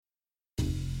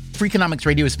Freakonomics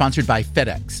Radio is sponsored by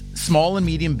FedEx. Small and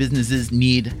medium businesses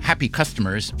need happy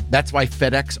customers. That's why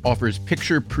FedEx offers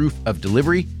picture proof of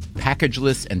delivery,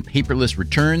 packageless and paperless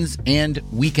returns, and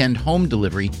weekend home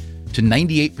delivery to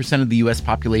 98% of the U.S.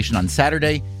 population on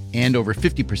Saturday and over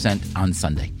 50% on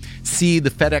Sunday. See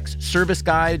the FedEx service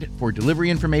guide for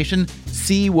delivery information.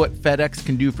 See what FedEx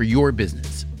can do for your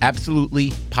business.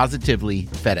 Absolutely, positively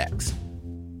FedEx.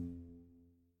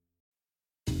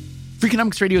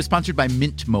 Freakonomics Radio is sponsored by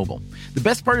Mint Mobile. The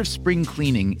best part of spring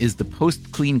cleaning is the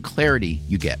post-clean clarity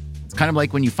you get. It's kind of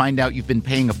like when you find out you've been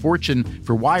paying a fortune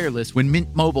for wireless when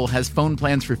Mint Mobile has phone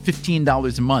plans for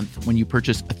 $15 a month when you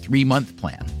purchase a 3-month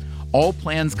plan. All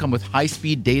plans come with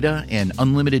high-speed data and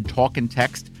unlimited talk and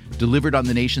text delivered on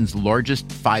the nation's largest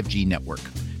 5G network.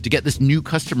 To get this new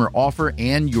customer offer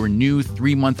and your new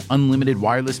 3-month unlimited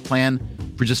wireless plan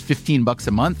for just $15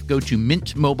 a month, go to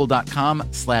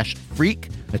mintmobile.com/freak.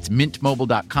 That's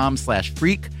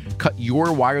mintmobile.com/freak. Cut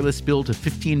your wireless bill to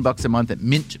 $15 a month at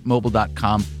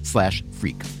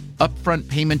mintmobile.com/freak. Upfront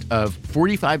payment of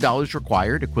 $45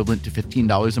 required, equivalent to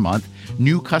 $15 a month.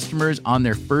 New customers on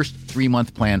their first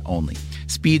 3-month plan only.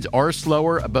 Speeds are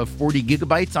slower, above 40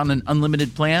 gigabytes on an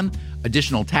unlimited plan.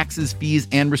 Additional taxes, fees,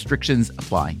 and restrictions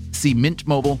apply. See Mint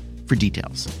Mobile for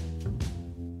details.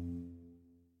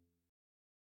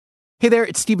 Hey there,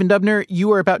 it's Stephen Dubner.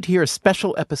 You are about to hear a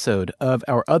special episode of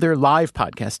our other live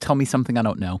podcast, Tell Me Something I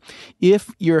Don't Know.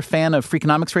 If you're a fan of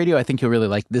Freakonomics Radio, I think you'll really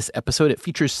like this episode. It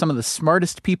features some of the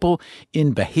smartest people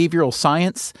in behavioral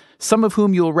science, some of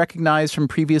whom you'll recognize from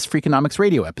previous Freakonomics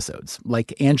Radio episodes,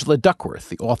 like Angela Duckworth,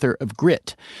 the author of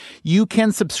Grit. You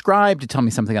can subscribe to Tell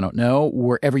Me Something I Don't Know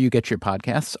wherever you get your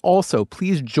podcasts. Also,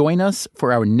 please join us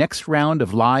for our next round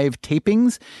of live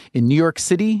tapings in New York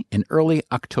City in early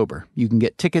October. You can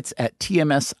get tickets at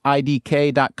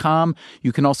tmsidk.com.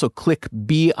 You can also click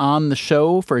Be on the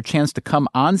Show for a chance to come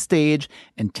on stage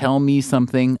and tell me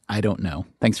something I don't know.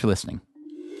 Thanks for listening.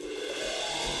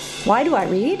 Why do I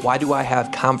read? Why do I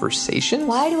have conversations?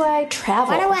 Why do I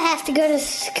travel? Why do I have to go to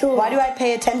school? Why do I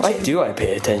pay attention? Why do I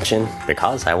pay attention?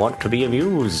 Because I want to be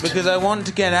amused. Because I want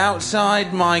to get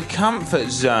outside my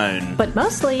comfort zone. But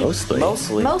mostly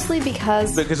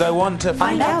because I want to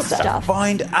find out stuff.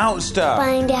 Find out stuff.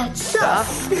 Find out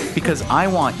stuff. Because I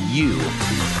want you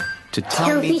to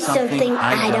tell me something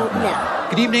I don't know.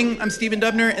 Good evening, I'm Stephen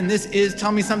Dubner, and this is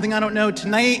Tell Me Something I Don't Know.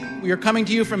 Tonight, we are coming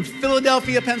to you from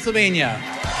Philadelphia, Pennsylvania.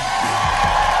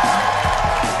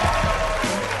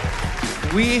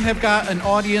 We have got an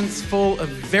audience full of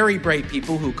very bright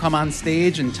people who come on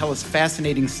stage and tell us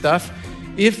fascinating stuff.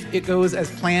 If it goes as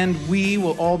planned, we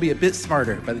will all be a bit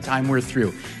smarter by the time we're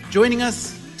through. Joining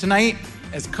us tonight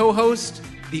as co-host,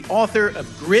 the author of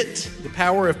Grit, The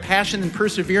Power of Passion and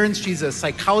Perseverance. She's a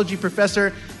psychology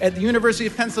professor at the University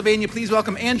of Pennsylvania. Please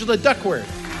welcome Angela Duckworth.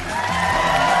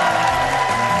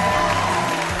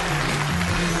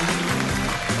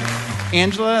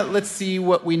 Angela, let's see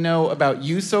what we know about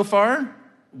you so far.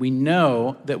 We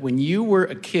know that when you were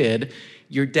a kid,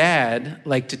 your dad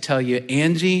liked to tell you,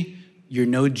 Angie, you're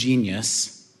no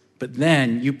genius. But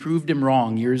then you proved him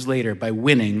wrong years later by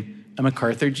winning a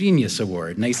MacArthur Genius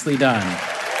Award. Nicely done.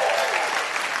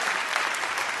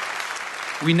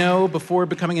 We know before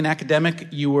becoming an academic,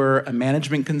 you were a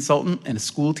management consultant and a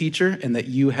school teacher, and that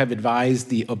you have advised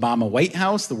the Obama White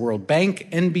House, the World Bank,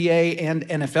 NBA, and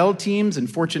NFL teams, and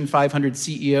Fortune 500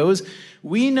 CEOs.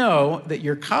 We know that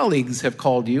your colleagues have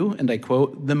called you, and I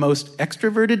quote, the most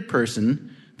extroverted person,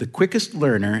 the quickest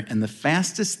learner, and the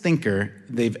fastest thinker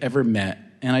they've ever met.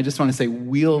 And I just want to say,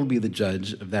 we'll be the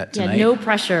judge of that tonight. Yeah, no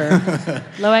pressure.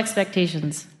 Low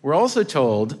expectations. We're also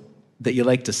told that you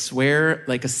like to swear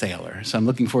like a sailor. So I'm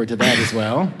looking forward to that as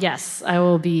well. Yes, I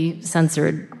will be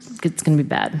censored. It's going to be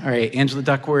bad. All right, Angela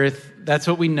Duckworth, that's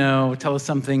what we know. Tell us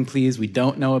something, please, we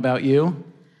don't know about you.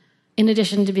 In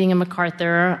addition to being a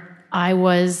MacArthur, I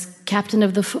was captain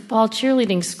of the football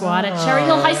cheerleading squad at Cherry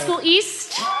Hill High School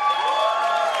East.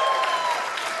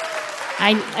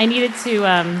 I needed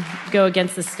to go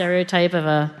against the stereotype of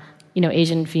a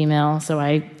Asian female, so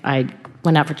I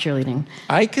went out for cheerleading.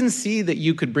 I can see that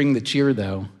you could bring the cheer,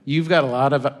 though. You've got a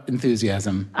lot of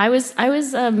enthusiasm. I was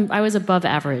above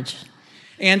average.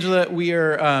 Angela, we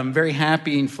are very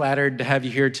happy and flattered to have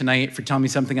you here tonight for Tell Me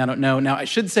Something I Don't Know. Now, I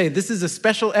should say this is a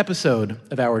special episode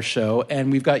of our show,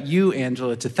 and we've got you,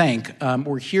 Angela, to thank.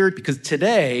 We're here because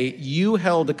today you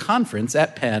held a conference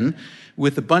at Penn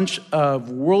with a bunch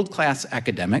of world-class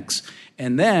academics,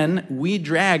 and then we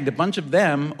dragged a bunch of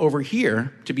them over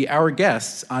here to be our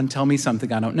guests on Tell Me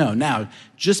Something I Don't Know. Now,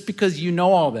 just because you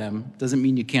know all them doesn't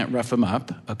mean you can't rough them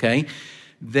up, okay?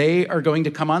 They are going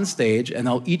to come on stage, and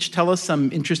they'll each tell us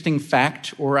some interesting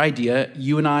fact or idea.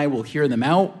 You and I will hear them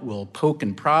out. We'll poke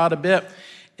and prod a bit.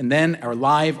 And then our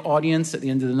live audience at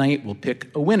the end of the night will pick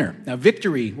a winner. Now,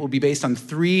 victory will be based on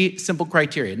 3 simple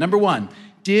criteria. Number 1,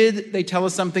 did they tell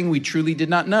us something we truly did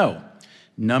not know?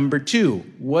 Number 2,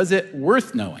 was it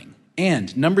worth knowing?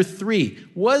 And number 3,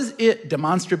 was it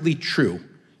demonstrably true?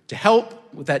 To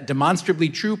help with that demonstrably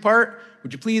true part,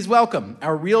 would you please welcome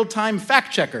our real-time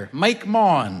fact checker, Mike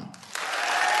Maughan.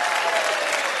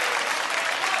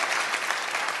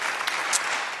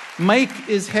 Mike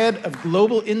is head of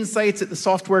global insights at the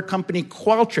software company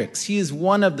Qualtrics. He is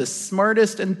one of the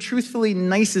smartest and truthfully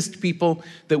nicest people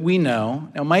that we know.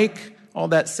 Now, Mike, all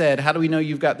that said, how do we know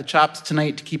you've got the chops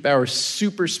tonight to keep our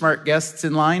super smart guests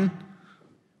in line?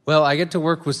 Well, I get to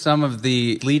work with some of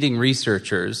the leading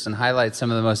researchers and highlight some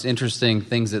of the most interesting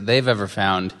things that they've ever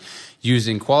found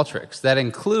using Qualtrics. That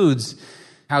includes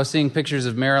how seeing pictures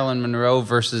of Marilyn Monroe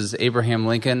versus Abraham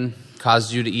Lincoln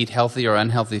caused you to eat healthy or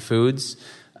unhealthy foods,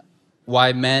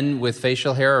 why men with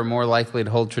facial hair are more likely to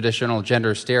hold traditional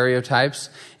gender stereotypes,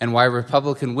 and why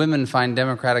Republican women find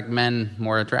Democratic men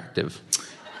more attractive.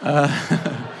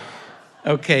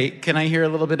 Okay, can I hear a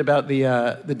little bit about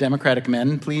the Democratic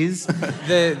men, please?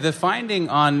 The finding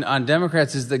on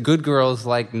Democrats is that good girls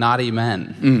like naughty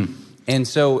men. And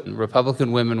so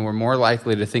Republican women were more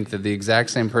likely to think that the exact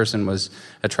same person was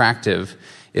attractive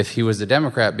if he was a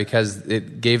Democrat, because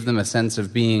it gave them a sense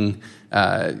of being,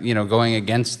 going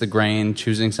against the grain,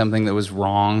 choosing something that was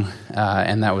wrong,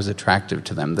 and that was attractive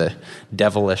to them, the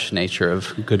devilish nature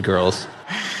of good girls.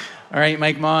 All right,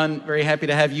 Mike Maughan, very happy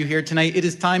to have you here tonight. It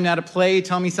is time now to play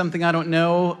Tell Me Something I Don't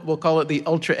Know. We'll call it the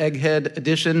Ultra Egghead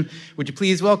edition. Would you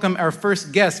please welcome our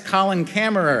first guest, Colin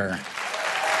Kammerer.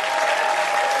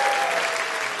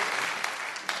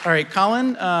 All right,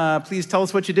 Colin, please tell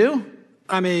us what you do.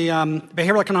 I'm a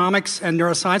behavioral economics and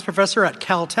neuroscience professor at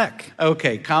Caltech.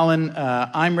 Okay, Colin,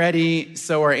 I'm ready.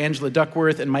 So are Angela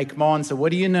Duckworth and Mike Maughan. So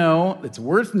what do you know that's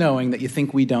worth knowing that you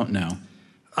think we don't know?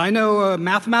 I know a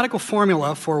mathematical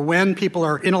formula for when people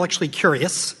are intellectually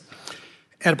curious.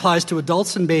 It applies to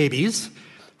adults and babies.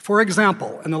 For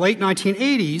example, in the late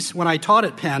 1980s, when I taught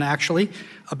at Penn, actually,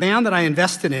 a band that I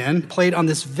invested in played on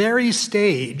this very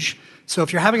stage. So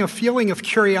if you're having a feeling of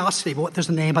curiosity, but there's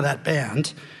the name of that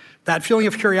band, that feeling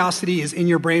of curiosity is in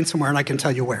your brain somewhere, and I can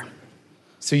tell you where.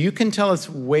 So you can tell us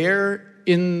where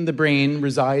in the brain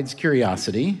resides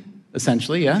curiosity,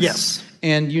 essentially, yes? Yes.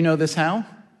 And you know this how?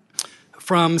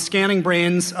 From scanning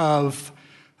brains of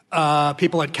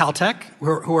people at Caltech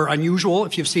who are unusual.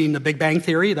 If you've seen The Big Bang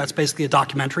Theory, that's basically a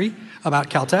documentary about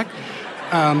Caltech.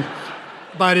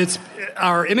 But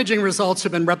our imaging results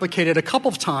have been replicated a couple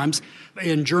of times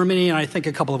in Germany and I think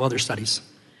a couple of other studies.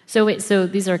 So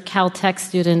these are Caltech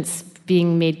students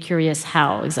being made curious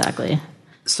how exactly?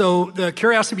 So the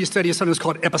curiosity study is something that's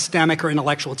called epistemic or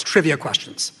intellectual. It's trivia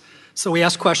questions. So we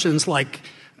ask questions like,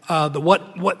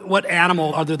 what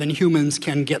animal other than humans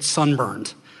can get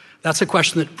sunburned? That's a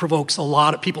question that provokes a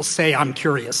lot of people say, I'm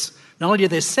curious. Not only do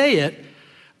they say it,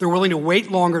 they're willing to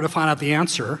wait longer to find out the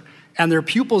answer, and their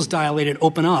pupils dilated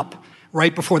open up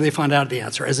right before they find out the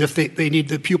answer, as if they need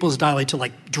the pupils dilate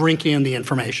to drink in the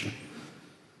information.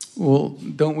 Well,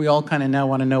 don't we all kind of now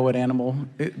want to know what animal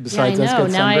besides us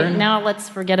gets sunburned? Now let's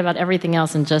forget about everything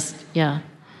else and just,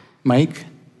 Mike,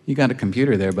 you got a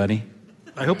computer there, buddy.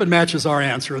 I hope it matches our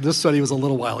answer. This study was a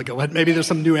little while ago. Maybe there's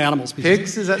some new animal species.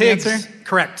 Pigs, is that pigs. The answer?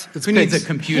 Correct. It's Who pigs. needs a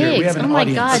computer? Pigs. We have an oh my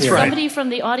audience. God, here. somebody from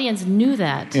the audience knew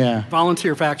that. Yeah.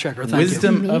 Volunteer fact checker, thank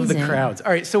Wisdom you. of the Amazing. crowds.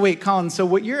 All right, so wait, Colin, so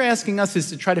what you're asking us is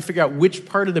to try to figure out which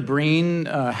part of the brain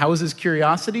houses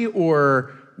curiosity,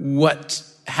 or what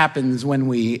happens when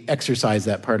we exercise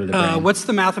that part of the brain? What's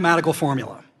the mathematical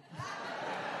formula?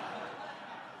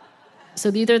 So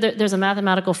either there's a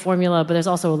mathematical formula, but there's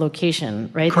also a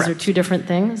location, right? Correct. These are two different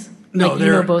things? No, you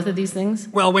know both of these things?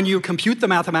 Well, when you compute the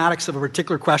mathematics of a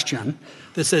particular question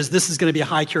that says this is going to be a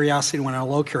high curiosity one and a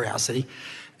low curiosity,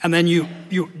 and then you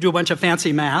do a bunch of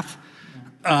fancy math,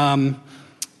 and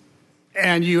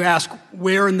you ask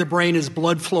where in the brain is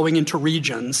blood flowing into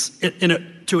regions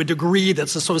to a degree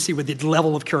that's associated with the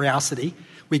level of curiosity.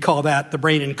 We call that the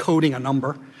brain encoding a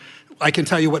number. I can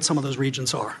tell you what some of those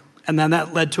regions are. And then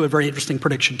that led to a very interesting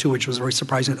prediction, too, which was very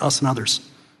surprising to us and others.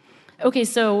 Okay,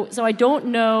 so I don't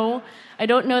know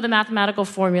the mathematical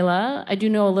formula. I do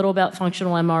know a little about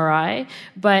functional MRI,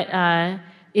 but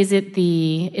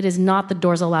it is not the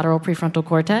dorsolateral prefrontal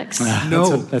cortex?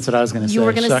 No. That's what I was going to say. You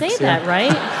were going to say yeah. that,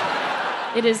 right?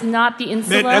 It is not the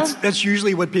insula. That's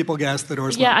usually what people guess, the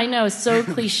dorsal. Yeah, I know. It's so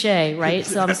cliche, right?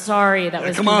 So I'm sorry. That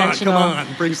was conventional. Come on.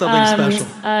 Bring something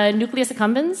special. Nucleus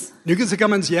accumbens? Nucleus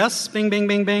accumbens, yes. Bing, bing,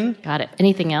 bing, bing. Got it.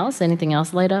 Anything else? Anything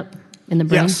else light up in the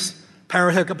brain? Yes.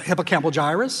 Parahippocampal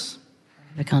gyrus.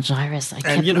 Hippocampal gyrus. I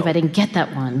can't believe I didn't get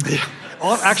that one. Yeah.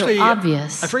 Actually, so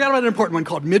obvious. I forgot about an important one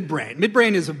called midbrain.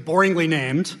 Midbrain is boringly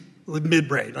named.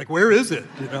 Midbrain. Like, where is it?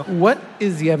 You know? What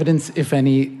is the evidence, if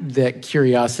any, that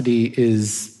curiosity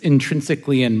is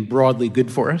intrinsically and broadly good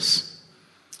for us?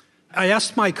 I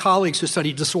asked my colleagues who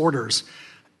study disorders,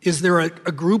 is there a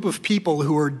group of people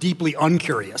who are deeply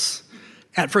uncurious?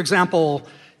 And, for example...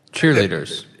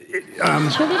 Cheerleaders.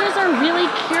 Cheerleaders are really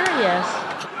curious.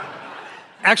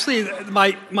 Actually,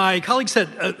 my colleague said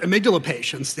amygdala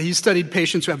patients. He studied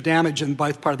patients who have damage in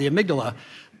both part of the amygdala.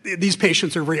 These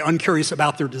patients are very uncurious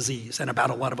about their disease and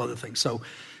about a lot of other things. So,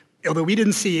 although we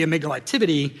didn't see amygdala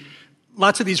activity,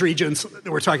 lots of these regions that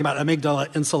we're talking about,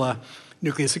 amygdala, insula,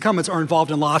 nucleus accumbens, are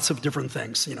involved in lots of different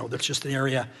things. You know, that's just an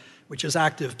area which is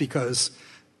active because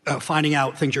finding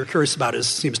out things you're curious about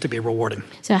seems to be rewarding.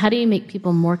 So how do you make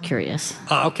people more curious?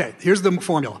 Okay, here's the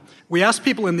formula. We asked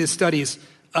people in these studies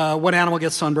what animal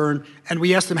gets sunburned, and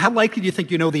we asked them, how likely do you think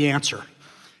you know the answer?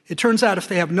 It turns out if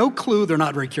they have no clue, they're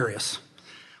not very curious.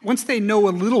 Once they know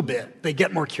a little bit, they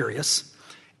get more curious.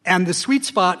 And the sweet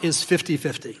spot is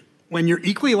 50-50. When you're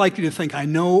equally likely to think, I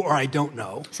know or I don't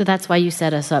know. So that's why you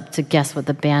set us up to guess what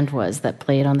the band was that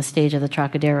played on the stage of the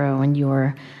Trocadero when you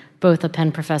were both a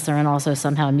Penn professor and also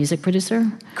somehow a music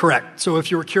producer? Correct. So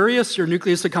if you were curious, your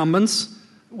nucleus accumbens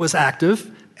was active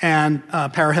and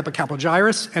parahippocampal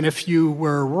gyrus. And if you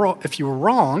were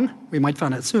wrong, we might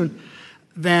find out soon,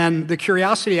 then the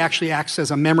curiosity actually acts as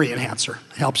a memory enhancer.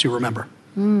 It helps you remember.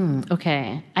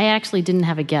 Okay. I actually didn't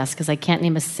have a guess because I can't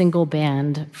name a single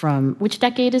band from... Which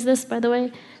decade is this, by the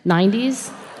way?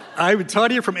 90s? I would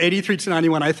tell you from 83 to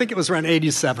 91. I think it was around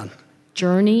 87.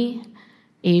 Journey?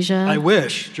 Asia? I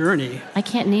wish. Journey. I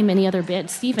can't name any other band.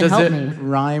 Stephen, help me. Does it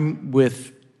rhyme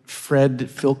with Fred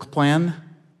Filkplan?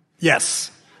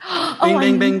 Yes. Bing,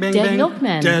 bing, bing, bing, Dead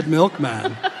Milkmen. Dead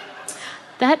Milkmen.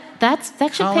 That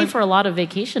should pay for a lot of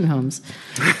vacation homes,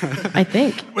 I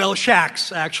think. Well,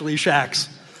 shacks, actually, shacks.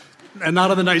 And not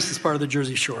on the nicest part of the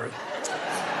Jersey Shore.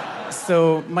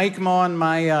 So, Mike Maughan,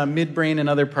 my midbrain and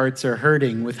other parts are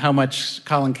hurting with how much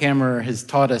Colin Kammerer has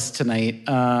taught us tonight.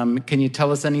 Can you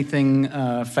tell us anything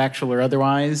factual or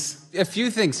otherwise? A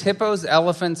few things. Hippos,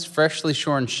 elephants, freshly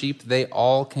shorn sheep, they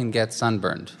all can get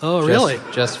sunburned. Oh, really?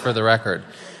 Just for the record.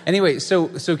 Anyway, so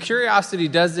curiosity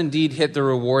does indeed hit the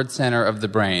reward center of the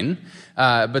brain,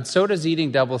 but so does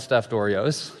eating double-stuffed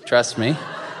Oreos. Trust me.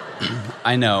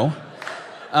 I know.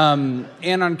 And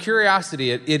on curiosity,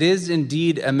 it is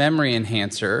indeed a memory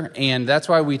enhancer, and that's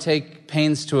why we take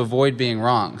pains to avoid being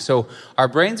wrong. So our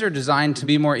brains are designed to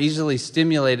be more easily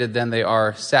stimulated than they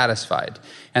are satisfied.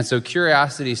 And so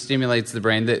curiosity stimulates the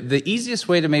brain. The easiest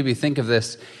way to maybe think of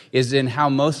this is in how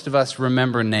most of us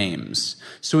remember names.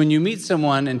 So when you meet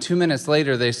someone and 2 minutes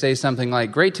later they say something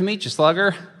like, "Great to meet you,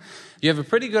 slugger," you have a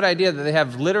pretty good idea that they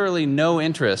have literally no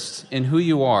interest in who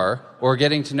you are or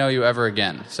getting to know you ever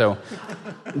again. So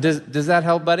does that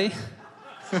help, buddy?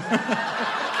 It's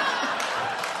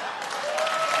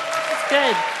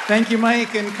good. Thank you,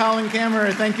 Mike and Colin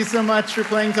Kammerer. Thank you so much for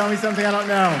playing Tell Me Something I Don't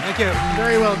Know. Thank you.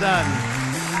 Very well done.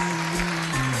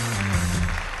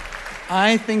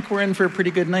 I think we're in for a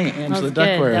pretty good night, Angela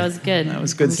Duckworth. That was good. That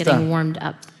was good I'm stuff. getting warmed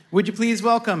up. Would you please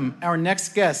welcome our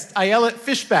next guest, Ayelet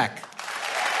Fishback.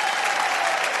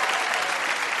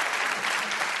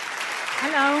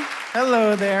 Hello.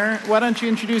 Hello there. Why don't you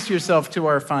introduce yourself to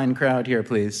our fine crowd here,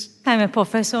 please? I'm a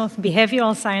professor of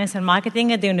behavioral science and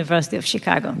marketing at the University of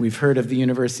Chicago. We've heard of the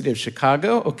University of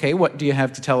Chicago. Okay, what do you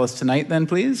have to tell us tonight then,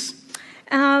 please?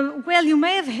 Well, you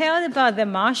may have heard about the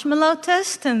marshmallow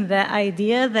test and the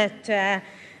idea that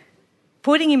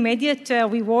putting immediate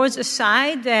rewards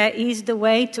aside is the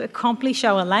way to accomplish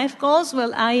our life goals.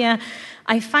 Well,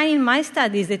 I find in my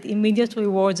studies that immediate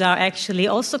rewards are actually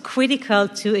also critical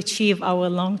to achieve our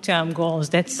long-term goals.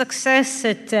 That success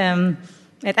at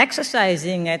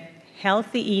exercising, at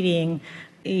healthy eating,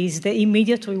 is the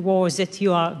immediate rewards that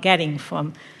you are getting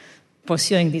from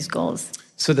pursuing these goals.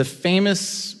 So the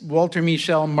famous Walter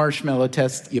Mischel marshmallow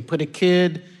test, you put a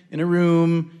kid in a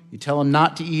room, you tell them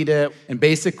not to eat it, and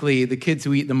basically the kids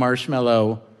who eat the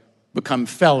marshmallow become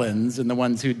felons, and the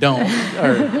ones who don't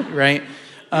are, right?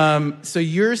 So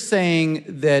you're saying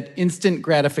that instant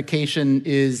gratification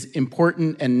is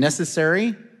important and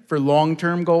necessary for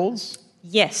long-term goals?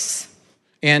 Yes.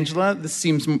 Angela, this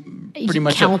seems pretty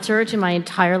much counter to my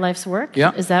entire life's work?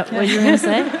 Yeah. Is that what you're going to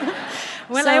say?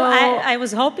 Well, So- I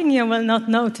was hoping you will not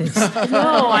notice.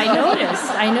 No,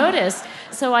 I noticed.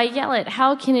 So I yell it,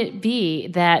 how can it be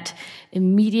that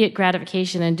immediate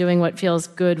gratification and doing what feels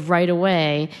good right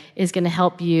away is going to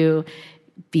help you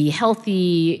be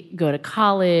healthy, go to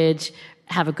college,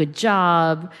 have a good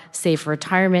job, save for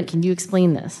retirement? Can you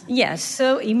explain this? Yes,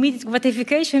 so immediate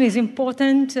gratification is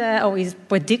important or is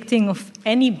predicting of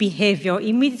any behavior.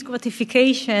 Immediate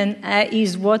gratification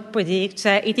is what predicts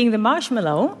eating the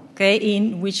marshmallow, okay,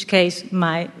 in which case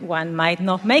one might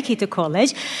not make it to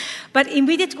college. But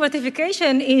immediate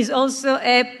gratification is also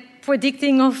a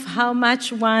predicting of how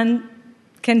much one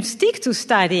can stick to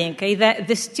studying. Okay?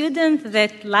 The student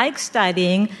that likes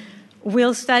studying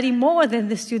will study more than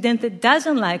the student that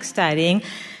doesn't like studying,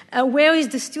 whereas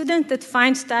the student that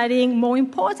finds studying more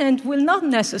important will not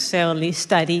necessarily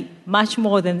study much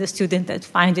more than the student that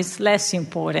finds it less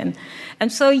important.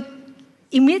 And so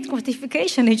immediate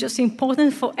gratification is just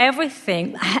important for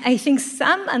everything. I think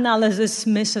some analysis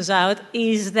misses out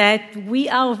is that we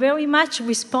are very much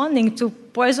responding to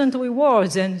present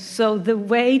rewards. And so the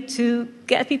way to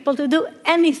get people to do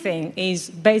anything is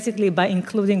basically by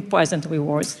including present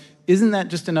rewards. Isn't that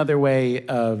just another way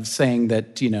of saying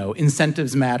that,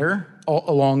 incentives matter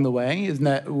along the way?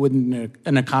 Wouldn't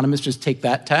an economist just take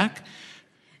that tack?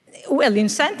 Well,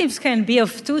 incentives can be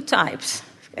of two types.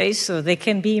 Okay, so they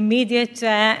can be immediate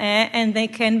and they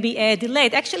can be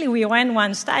delayed. Actually, we ran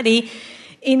one study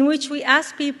in which we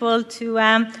asked people to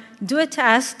do a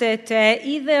task that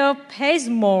either pays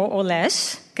more or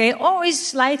less, okay, or is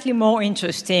slightly more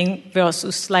interesting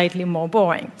versus slightly more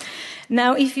boring.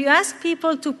 Now, if you ask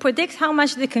people to predict how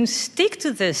much they can stick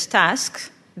to this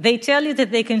task, they tell you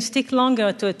that they can stick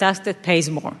longer to a task that pays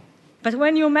more. But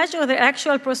when you measure the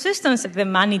actual persistence, the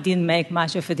money didn't make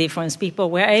much of a difference. People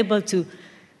were able to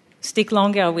stick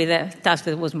longer with a task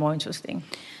that was more interesting.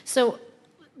 So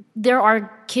there are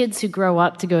kids who grow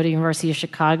up to go to University of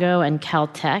Chicago and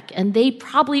Caltech, and they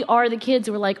probably are the kids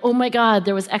who are like, oh my God,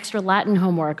 there was extra Latin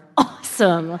homework.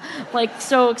 Awesome. Like,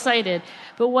 so excited.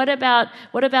 But what about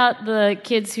the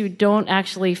kids who don't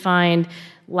actually find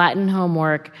Latin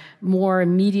homework more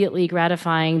immediately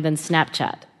gratifying than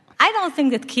Snapchat? I don't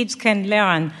think that kids can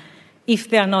learn if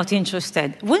they're not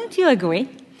interested. Wouldn't you agree?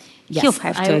 Yes, You'll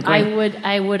have to agree.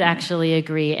 I would actually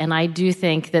agree, and I do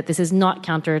think that this is not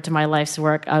counter to my life's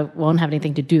work. I won't have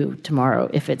anything to do tomorrow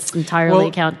if it's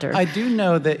entirely counter. I do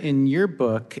know that in your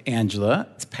book, Angela,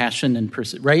 it's passion and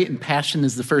pursuit, right? And passion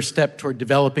is the first step toward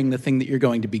developing the thing that you're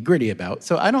going to be gritty about.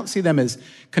 So I don't see them as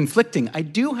conflicting. I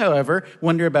do, however,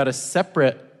 wonder about a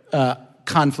separate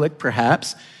conflict,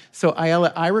 perhaps. So,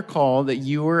 Ayala, I recall that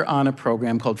you were on a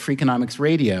program called Freakonomics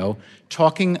Radio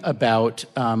talking about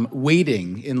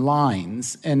waiting in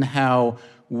lines and how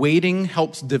waiting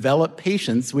helps develop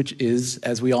patience, which is,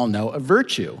 as we all know, a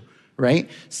virtue, right?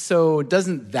 So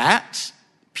doesn't that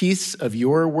piece of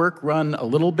your work run a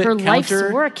little bit counter? Her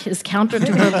life's work is counter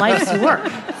to her life's work.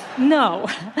 No.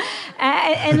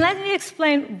 And let me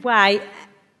explain why.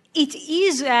 It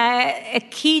is a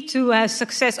key to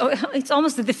success, or it's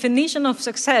almost the definition of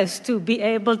success to be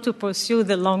able to pursue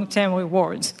the long-term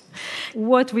rewards.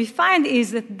 What we find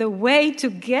is that the way to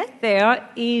get there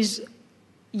is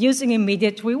using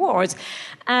immediate rewards.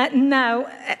 Now,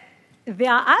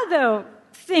 there are other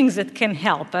things that can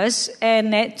help us,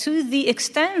 and to the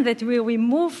extent that we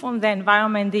remove from the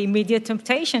environment the immediate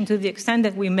temptation, to the extent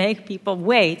that we make people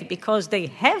wait because they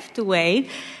have to wait,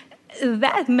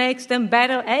 that makes them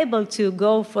better able to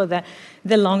go for the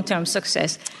long-term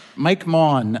success. Mike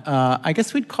Maughan, I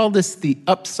guess we'd call this the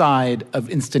upside of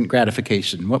instant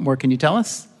gratification. What more can you tell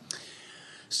us?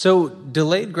 So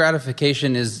delayed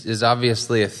gratification is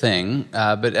obviously a thing,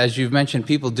 but as you've mentioned,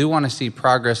 people do want to see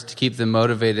progress to keep them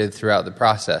motivated throughout the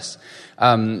process.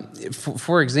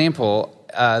 For example,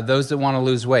 those that want to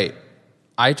lose weight.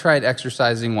 I tried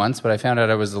exercising once, but I found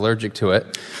out I was allergic to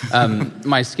it.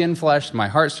 My skin flushed, my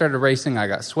heart started racing, I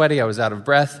got sweaty, I was out of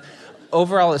breath.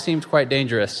 Overall, it seemed quite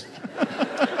dangerous.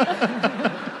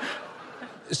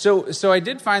 So I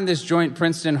did find this joint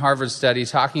Princeton-Harvard study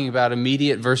talking about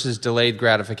immediate versus delayed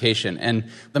gratification. And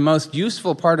the most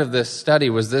useful part of this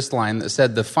study was this line that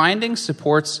said, the finding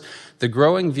supports the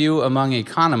growing view among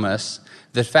economists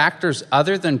that factors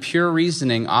other than pure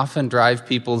reasoning often drive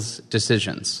people's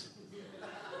decisions.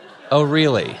 Oh,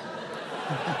 really?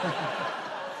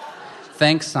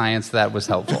 Thanks, science. That was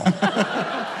helpful.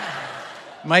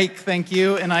 Mike, thank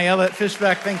you. And Ayala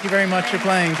Fishbach, thank you very much for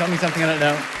playing Tell Me Something I Don't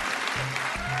Know.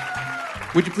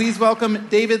 Would you please welcome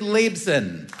David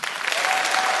Laibson?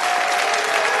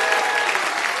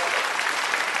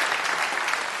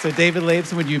 So, David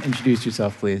Laibson, would you introduce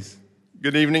yourself, please?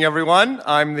 Good evening, everyone.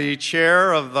 I'm the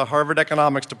chair of the Harvard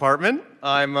Economics Department.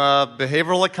 I'm a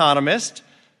behavioral economist.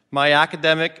 My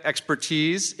academic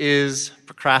expertise is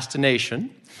procrastination.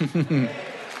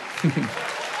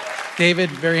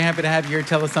 David, very happy to have you here.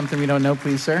 Tell us something we don't know,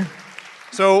 please, sir.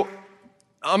 So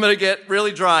I'm going to get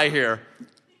really dry here.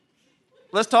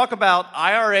 Let's talk about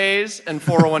IRAs and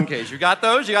 401ks. You got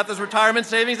those? You got those retirement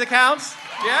savings accounts?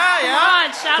 Yeah. Come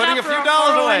on, shout Putting out a for few our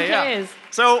dollars away. 401ks.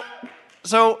 Yeah.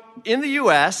 So in the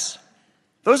U.S.,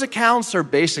 those accounts are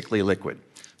basically liquid.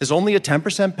 There's only a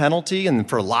 10% penalty, and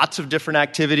for lots of different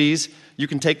activities, you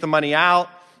can take the money out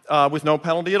with no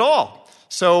penalty at all.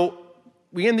 So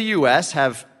we in the U.S.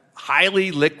 have highly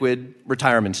liquid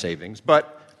retirement savings,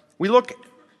 but we look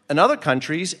in other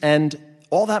countries, and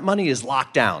all that money is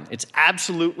locked down. It's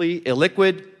absolutely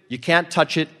illiquid. You can't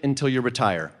touch it until you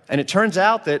retire. And it turns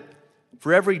out that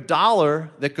for every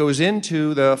dollar that goes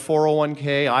into the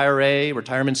 401k, IRA,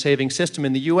 retirement savings system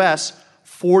in the U.S.,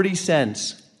 40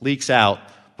 cents leaks out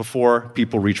before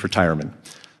people reach retirement.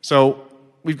 So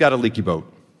we've got a leaky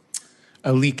boat.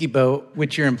 A leaky boat,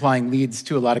 which you're implying leads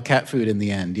to a lot of cat food in the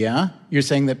end, yeah? You're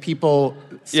saying that people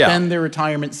spend their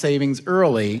retirement savings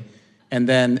early, and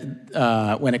then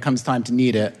when it comes time to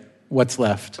need it, what's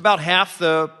left? About half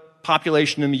the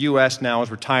population in the U.S. now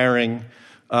is retiring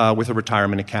with a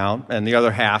retirement account, and the other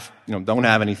half, don't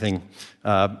have anything.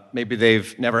 Maybe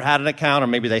they've never had an account, or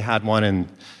maybe they had one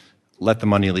and let the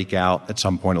money leak out at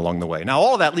some point along the way. Now,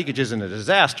 all of that leakage isn't a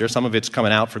disaster. Some of it's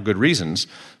coming out for good reasons.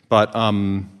 But,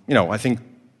 I think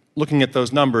looking at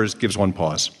those numbers gives one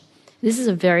pause. This is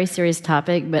a very serious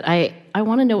topic, but I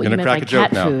want to know what you meant by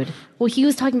cat food. Well, he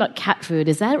was talking about cat food.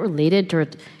 Is that related to...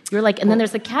 You're like, and then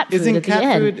there's the cat food at the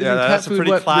end. Yeah, that's a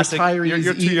pretty classic.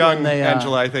 You're too young,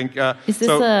 Angela, I think. Is this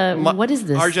what is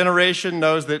this? Our generation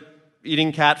knows that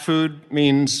eating cat food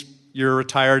means you're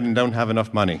retired and don't have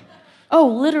enough money. Oh,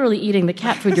 literally eating the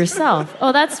cat food yourself.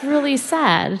 Oh, that's really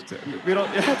sad.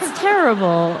 That's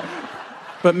terrible.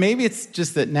 But maybe it's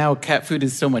just that now cat food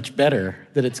is so much better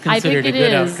that it's considered a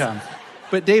good outcome.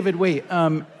 But David, wait.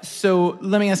 So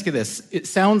let me ask you this. It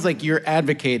sounds like you're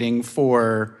advocating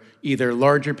for either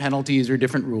larger penalties or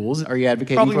different rules. Are you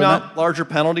advocating for that? Probably not larger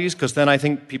penalties, because then I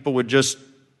think people would just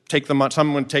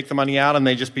someone would take the money out and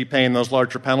they'd just be paying those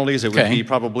larger penalties. It would be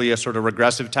probably a sort of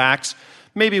regressive tax.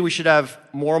 Maybe we should have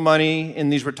more money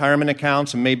in these retirement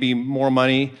accounts and maybe more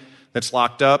money that's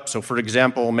locked up. So, for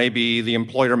example, maybe the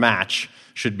employer match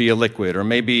should be illiquid, or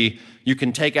maybe you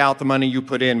can take out the money you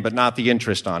put in but not the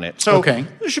interest on it. So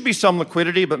there should be some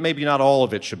liquidity, but maybe not all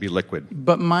of it should be liquid.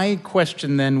 But my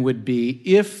question then would be,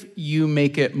 if you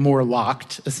make it more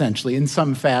locked, essentially, in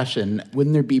some fashion,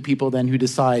 wouldn't there be people then who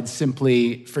decide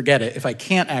simply, forget it, if I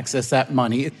can't access that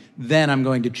money, then I'm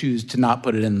going to choose to not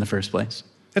put it in the first place?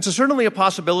 It's certainly a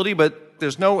possibility, but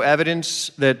there's no evidence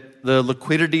that the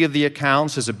liquidity of the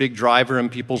accounts is a big driver in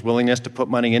people's willingness to put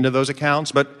money into those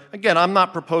accounts. But again, I'm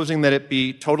not proposing that it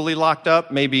be totally locked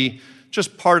up. Maybe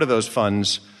just part of those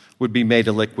funds would be made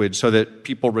illiquid so that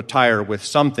people retire with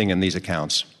something in these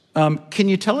accounts. Can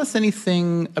you tell us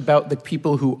anything about the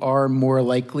people who are more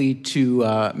likely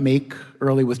to make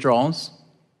early withdrawals?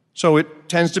 So it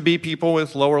tends to be people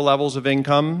with lower levels of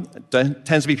income. It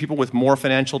tends to be people with more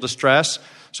financial distress.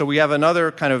 So we have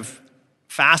another kind of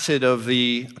facet of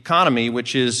the economy,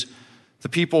 which is the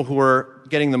people who are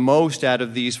getting the most out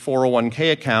of these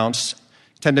 401k accounts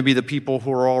tend to be the people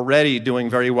who are already doing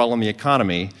very well in the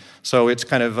economy. So it's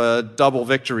kind of a double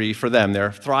victory for them.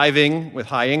 They're thriving with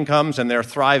high incomes, and they're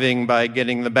thriving by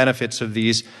getting the benefits of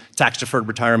these tax-deferred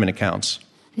retirement accounts.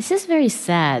 This is very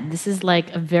sad. This is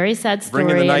like a very sad story.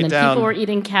 Bringing the night and then down. People are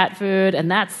eating cat food,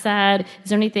 and that's sad. Is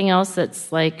there anything else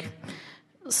that's like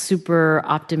super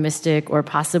optimistic or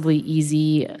possibly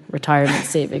easy retirement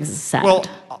savings? Is sad. Well,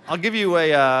 I'll give you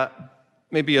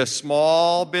maybe a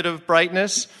small bit of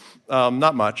brightness.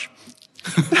 Not much.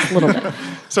 A little bit.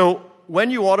 So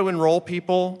when you auto-enroll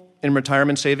people in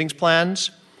retirement savings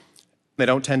plans, they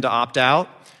don't tend to opt out.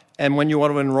 And when you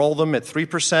auto-enroll them at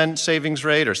 3% savings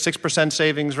rate or 6%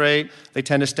 savings rate, they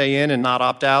tend to stay in and not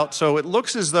opt out. So it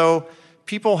looks as though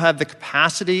people have the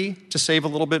capacity to save a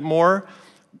little bit more,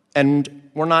 and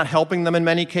we're not helping them in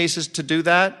many cases to do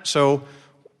that. So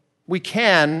we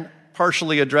can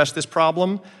partially address this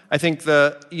problem. I think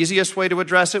the easiest way to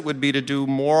address it would be to do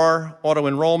more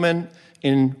auto-enrollment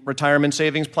in retirement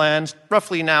savings plans.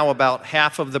 Roughly now about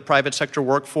half of the private sector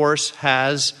workforce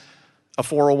has a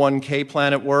 401k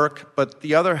plan at work, but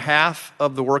the other half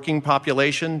of the working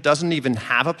population doesn't even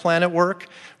have a plan at work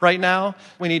right now.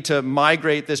 We need to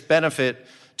migrate this benefit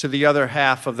to the other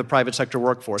half of the private sector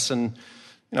workforce. And,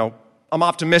 I'm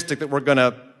optimistic that we're going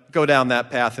to go down that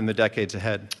path in the decades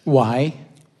ahead. Why?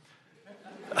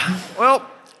 Well,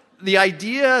 the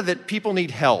idea that people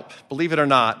need help, believe it or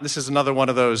not, this is another one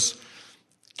of those,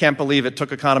 can't believe it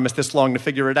took economists this long to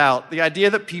figure it out. The idea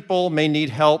that people may need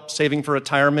help saving for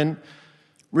retirement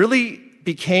really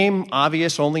became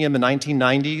obvious only in the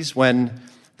 1990s when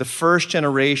the first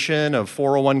generation of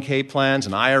 401k plans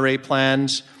and IRA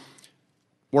plans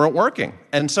weren't working.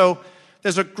 And so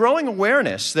there's a growing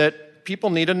awareness that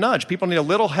people need a nudge. People need a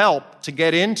little help to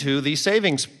get into these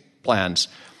savings plans.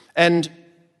 And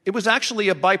it was actually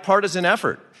a bipartisan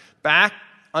effort. Back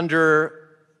under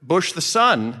Bush the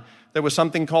son, there was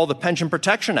something called the Pension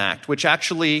Protection Act, which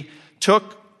actually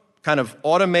took kind of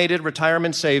automated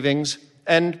retirement savings,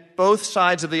 and both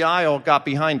sides of the aisle got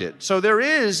behind it. So there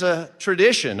is a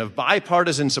tradition of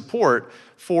bipartisan support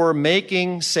for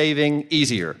making saving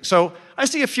easier. So I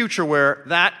see a future where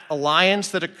that alliance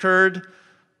that occurred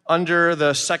under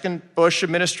the second Bush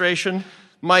administration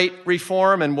might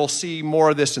reform, and we'll see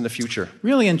more of this in the future.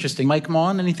 Really interesting. Mike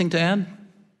Maughan, anything to add?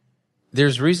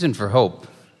 There's reason for hope.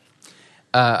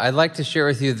 I'd like to share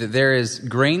with you that there is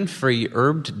grain-free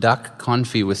herbed duck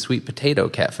confit with sweet potato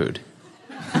cat food.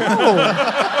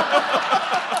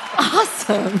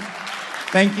 Awesome.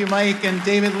 Thank you, Mike, and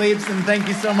David Leibson. Thank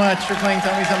you so much for playing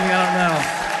Tell Me Something I Don't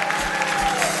Know.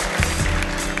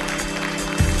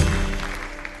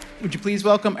 Would you please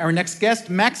welcome our next guest,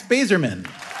 Max Bazerman.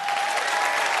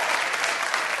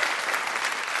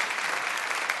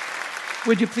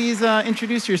 Would you please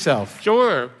introduce yourself?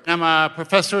 Sure. I'm a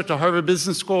professor at the Harvard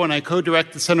Business School, and I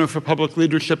co-direct the Center for Public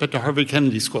Leadership at the Harvard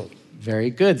Kennedy School. Very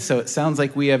good. So it sounds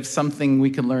like we have something we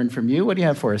can learn from you. What do you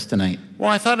have for us tonight? Well,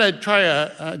 I thought I'd try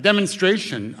a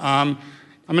demonstration. I'm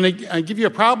going to give you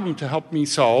a problem to help me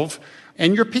solve,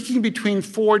 and you're picking between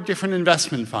 4 different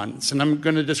investment funds, and I'm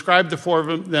going to describe the 4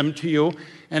 of them to you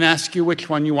and ask you which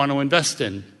one you want to invest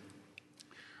in.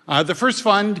 The first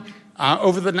fund,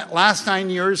 over the last 9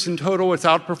 years in total, it's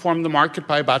outperformed the market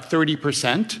by about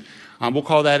 30%. We'll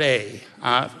call that A.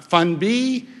 Fund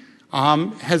B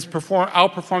has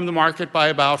outperformed the market by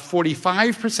about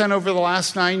 45% over the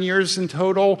last 9 years in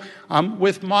total,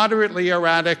 with moderately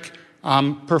erratic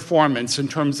performance in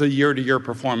terms of year-to-year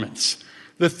performance.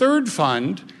 The third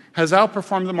fund has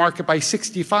outperformed the market by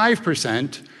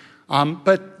 65%,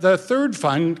 but the third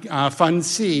fund, Fund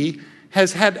C,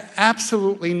 has had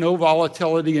absolutely no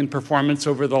volatility in performance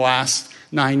over the last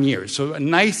 9 years. So a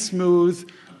nice, smooth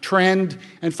trend.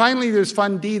 And finally, there's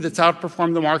Fund D that's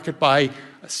outperformed the market by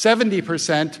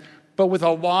 70%, but with a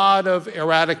lot of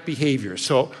erratic behavior.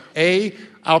 So A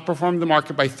outperformed the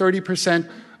market by 30%,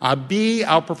 B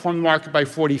outperformed the market by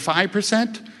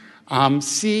 45%,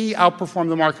 C outperformed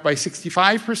the market by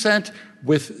 65%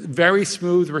 with very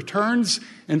smooth returns,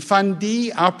 and Fund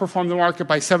D outperformed the market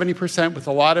by 70% with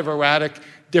a lot of erratic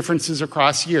differences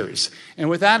across years. And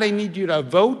with that, I need you to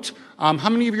vote. How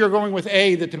many of you are going with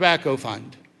A, the tobacco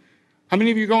fund? How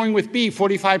many of you are going with B,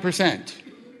 45%?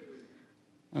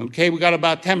 Okay, we got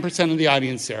about 10% of the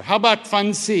audience there. How about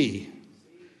Fund C?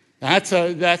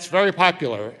 That's very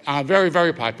popular, very,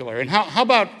 very popular. And how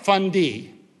about Fund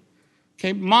D?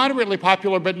 Okay, moderately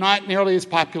popular, but not nearly as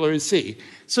popular as C.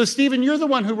 So, Stephen, you're the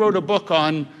one who wrote a book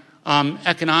on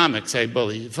economics, I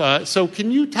believe. So can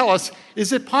you tell us,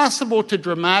 is it possible to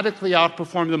dramatically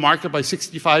outperform the market by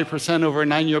 65% over a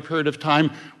 9-year period of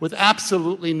time with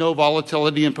absolutely no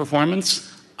volatility in performance?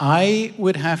 I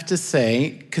would have to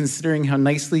say, considering how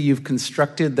nicely you've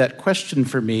constructed that question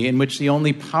for me, in which the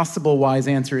only possible wise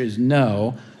answer is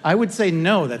no, I would say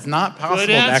no, that's not possible,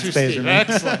 Good answer, Max Steve. Bazerman.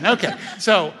 Excellent. Okay.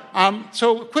 So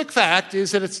a quick fact is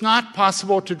that it's not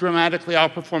possible to dramatically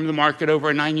outperform the market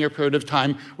over a 9-year period of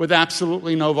time with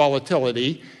absolutely no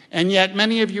volatility. And yet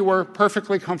many of you are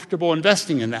perfectly comfortable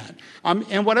investing in that.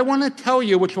 And what I want to tell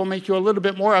you, which will make you a little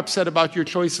bit more upset about your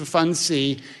choice of Fund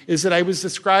C, is that I was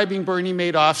describing Bernie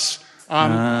Madoff's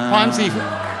Ponzi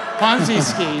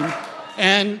scheme,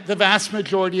 and the vast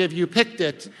majority of you picked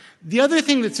it. The other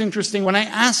thing that's interesting, when I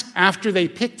asked after they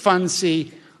picked Fund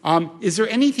C, is there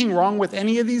anything wrong with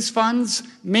any of these funds?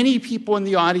 Many people in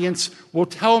the audience will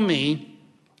tell me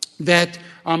that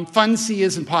Fund C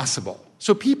isn't possible.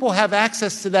 So people have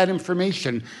access to that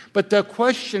information. But the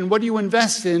question, what do you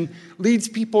invest in, leads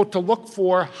people to look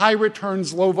for high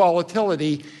returns, low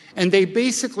volatility, and they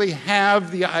basically have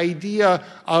the idea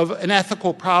of an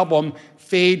ethical problem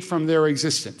fade from their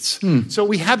existence. So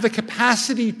we have the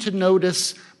capacity to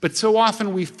notice, but so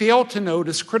often we fail to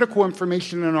notice critical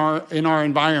information in our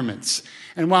environments.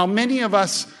 And while many of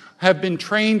us have been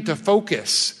trained to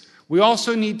focus, we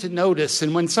also need to notice,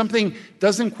 and when something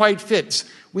doesn't quite fit,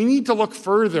 we need to look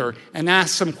further and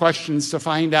ask some questions to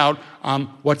find out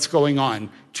what's going on.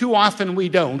 Too often we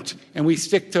don't, and we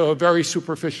stick to a very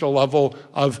superficial level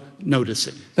of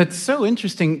noticing. That's so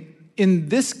interesting. In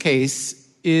this case,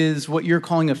 is what you're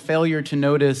calling a failure to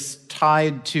notice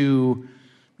tied to,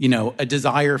 a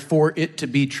desire for it to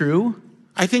be true?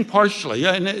 I think partially,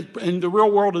 and the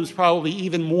real world is probably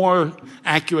even more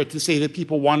accurate to say that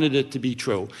people wanted it to be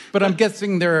true. But I'm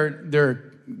guessing there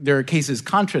are cases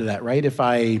contra to that, right? If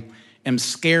I am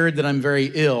scared that I'm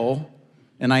very ill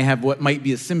and I have what might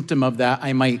be a symptom of that,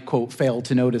 I might, quote, fail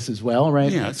to notice as well,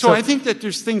 right? Yeah, so I think that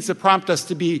there's things that prompt us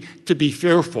to be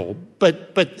fearful,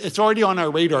 but it's already on our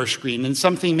radar screen, and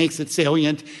something makes it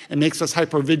salient and makes us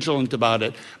hypervigilant about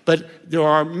it. But there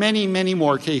are many, many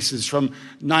more cases, from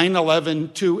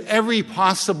 9/11 to every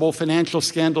possible financial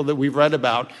scandal that we've read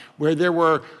about, where there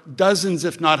were dozens,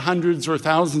 if not hundreds or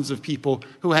thousands of people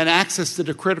who had access to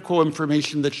the critical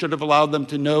information that should have allowed them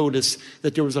to notice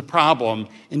that there was a problem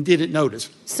and didn't notice.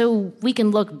 So we can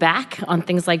look back on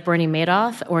things like Bernie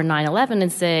Madoff or 9/11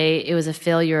 and say it was a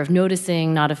failure of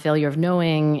noticing, not a failure of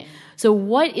knowing. So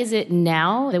what is it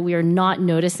now that we are not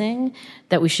noticing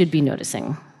that we should be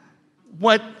noticing?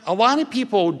 What a lot of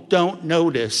people don't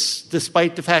notice,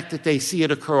 despite the fact that they see it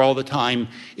occur all the time,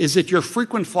 is that your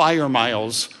frequent flyer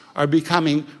miles are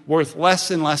becoming worth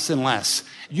less and less and less.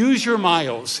 Use your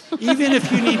miles, even if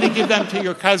you need to give them to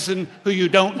your cousin who you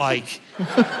don't like.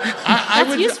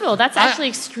 That's useful. That's actually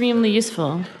extremely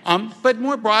useful. But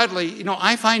more broadly,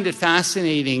 I find it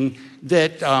fascinating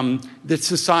that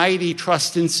society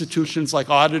trusts institutions like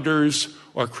auditors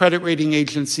or credit rating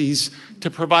agencies to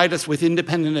provide us with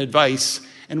independent advice,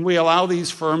 and we allow these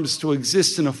firms to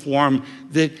exist in a form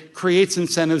that creates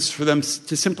incentives for them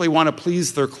to simply want to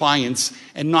please their clients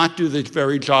and not do the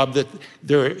very job that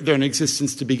they're in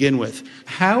existence to begin with.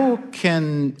 How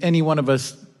can any one of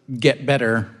us get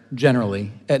better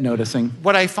generally at noticing?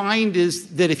 What I find is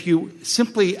that if you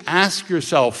simply ask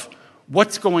yourself,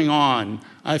 what's going on?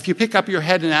 If you pick up your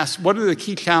head and ask, what are the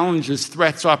key challenges,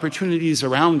 threats, opportunities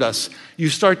around us? You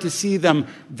start to see them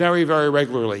very, very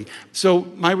regularly. So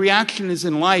my reaction is,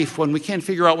 in life, when we can't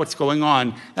figure out what's going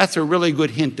on, that's a really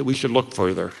good hint that we should look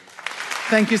further.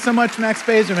 Thank you so much, Max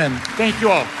Bazerman. Thank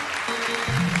you all.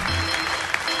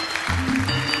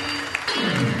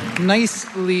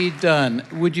 Nicely done.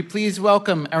 Would you please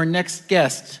welcome our next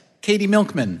guest, Katie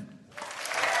Milkman.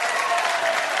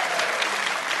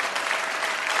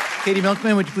 Katie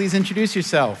Milkman, would you please introduce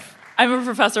yourself? I'm a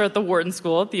professor at the Wharton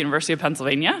School at the University of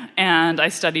Pennsylvania, and I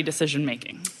study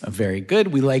decision-making. Very good.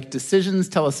 We like decisions.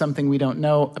 Tell us something we don't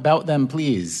know about them,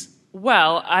 please.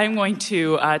 Well, I'm going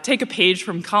to take a page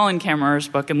from Colin Kammerer's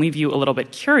book and leave you a little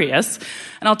bit curious.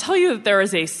 And I'll tell you that there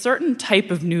is a certain type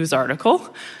of news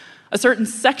article, a certain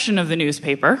section of the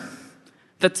newspaper,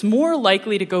 that's more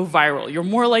likely to go viral. You're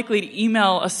more likely to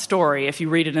email a story if you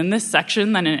read it in this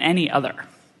section than in any other.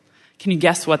 Can you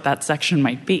guess what that section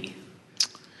might be?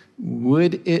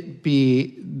 Would it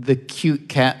be the cute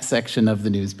cat section of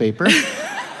the newspaper?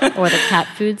 Or the cat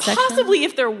food section? Possibly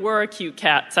if there were a cute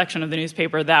cat section of the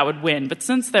newspaper, that would win. But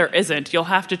since there isn't, you'll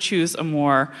have to choose a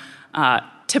more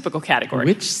typical category.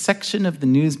 Which section of the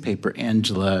newspaper,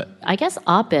 Angela? I guess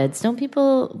op-eds. Don't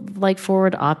people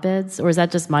forward op-eds? Or is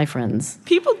that just my friends?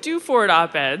 People do forward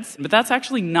op-eds, but that's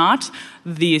actually not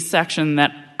the section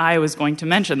that I was going to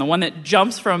mention. The one that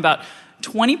jumps from about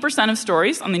 20% of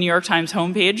stories on the New York Times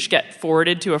homepage get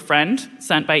forwarded to a friend,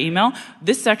 sent by email.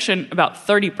 This section, about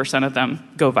 30% of them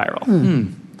go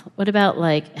viral. What about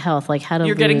health? How to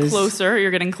You're getting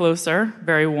closer.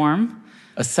 Very warm.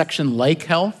 A section like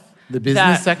health? The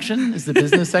business section? Is the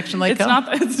business section like health?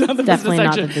 It's not the Definitely business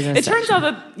not section. the business It turns out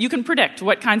that you can predict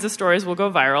what kinds of stories will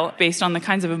go viral based on the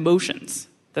kinds of emotions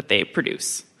that they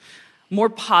produce. More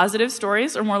positive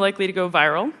stories are more likely to go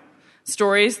viral.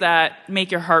 Stories that make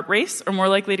your heart race are more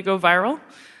likely to go viral.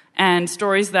 And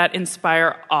stories that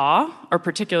inspire awe are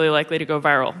particularly likely to go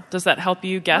viral. Does that help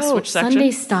you guess which section?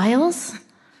 Sunday Styles?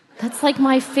 That's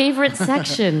my favorite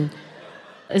section.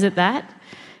 Is it that?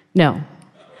 No.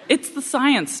 It's the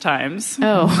Science Times.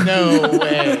 Oh. No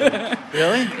way.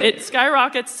 Really? It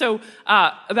skyrockets. So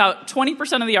about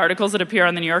 20% of the articles that appear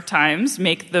on the New York Times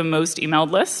make the most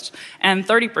emailed list, and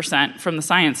 30% from the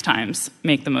Science Times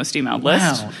make the most emailed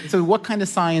list. Wow. So what kind of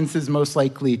science is most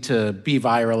likely to be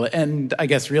viral? And I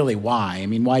guess really why? I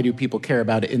mean, why do people care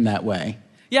about it in that way?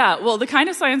 Yeah, well, the kind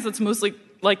of science that's mostly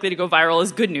likely to go viral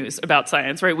is good news about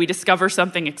science, right? We discover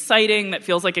something exciting that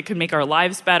feels like it could make our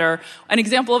lives better. An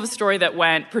example of a story that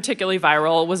went particularly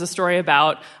viral was a story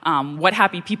about what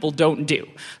happy people don't do.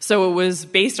 So it was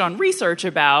based on research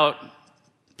about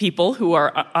people who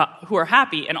are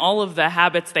happy and all of the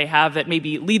habits they have that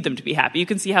maybe lead them to be happy. You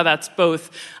can see how that's both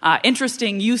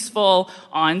interesting, useful,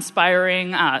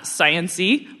 awe-inspiring,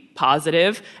 science-y,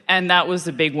 positive, and that was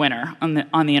a big winner on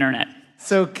the internet.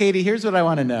 So, Katie, here's what I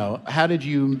want to know. How did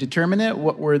you determine it?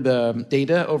 What were the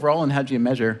data overall, and how did you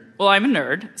measure? Well, I'm a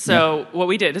nerd, so what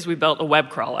we did is we built a web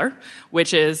crawler,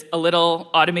 which is a little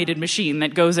automated machine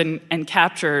that goes in and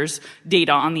captures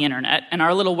data on the internet. And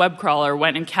our little web crawler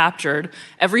went and captured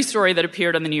every story that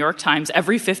appeared on the New York Times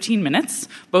every 15 minutes,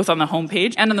 both on the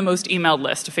homepage and on the most emailed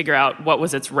list to figure out what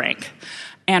was its rank.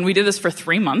 And we did this for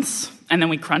 3 months, and then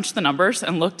we crunched the numbers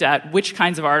and looked at which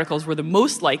kinds of articles were the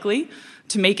most likely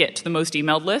to make it to the most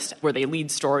emailed list. Were they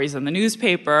lead stories in the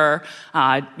newspaper?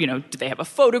 Did they have a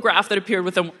photograph that appeared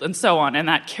with them, and so on? And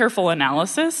that careful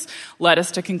analysis led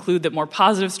us to conclude that more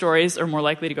positive stories are more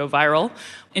likely to go viral.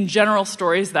 In general,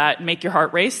 stories that make your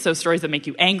heart race, so stories that make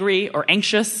you angry or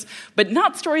anxious, but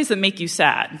not stories that make you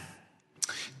sad.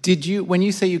 Did you, when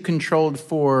you say you controlled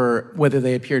for whether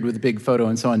they appeared with a big photo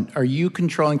and so on, are you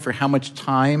controlling for how much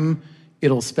time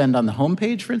it'll spend on the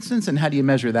homepage, for instance? And how do you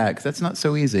measure that? Because that's not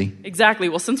so easy. Exactly.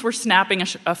 Well, since we're snapping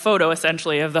a photo,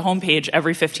 essentially, of the homepage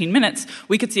every 15 minutes,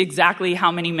 we could see exactly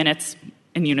how many minutes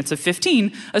in units of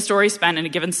 15 a story spent in a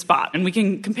given spot. And we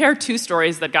can compare two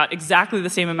stories that got exactly the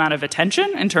same amount of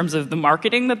attention in terms of the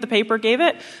marketing that the paper gave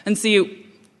it and see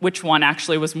which one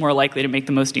actually was more likely to make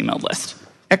the most emailed list.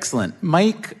 Excellent.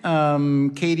 Mike,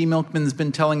 Katie Milkman's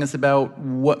been telling us about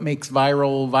what makes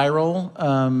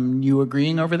viral. You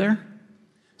agreeing over there?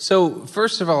 So,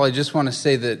 first of all, I just want to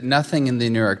say that nothing in the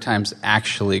New York Times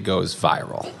actually goes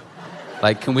viral.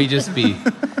 Like, can we just be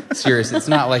serious? It's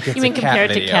not like it's you mean a cat compared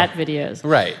video. to cat videos.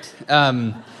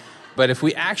 Right. But if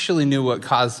we actually knew what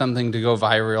caused something to go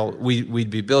viral, we'd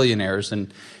be billionaires.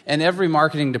 And every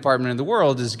marketing department in the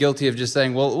world is guilty of just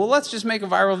saying, well, let's just make a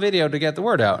viral video to get the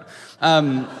word out.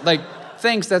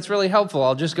 Thanks, that's really helpful.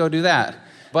 I'll just go do that.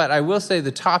 But I will say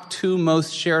the top 2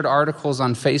 most shared articles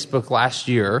on Facebook last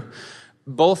year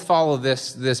both follow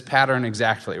this pattern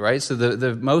exactly, right? So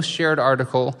the most shared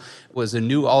article was a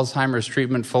new Alzheimer's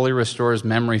treatment fully restores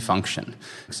memory function.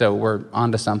 So we're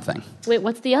onto something. Wait,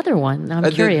 what's the other one? I'm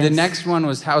curious. The next one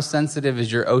was how sensitive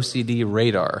is your OCD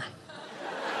radar?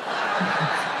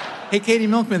 Hey, Katie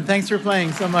Milkman, thanks for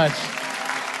playing so much.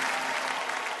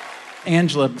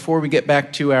 Angela, before we get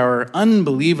back to our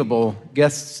unbelievable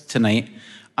guests tonight,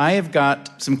 I have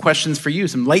got some questions for you,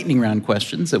 some lightning round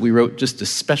questions that we wrote just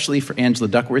especially for Angela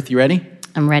Duckworth. You ready?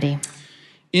 I'm ready.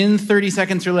 In 30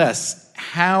 seconds or less,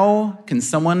 how can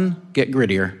someone get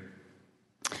grittier?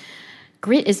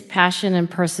 Grit is passion and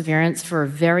perseverance for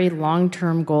very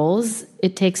long-term goals.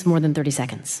 It takes more than 30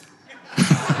 seconds.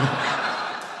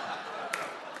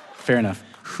 Fair enough.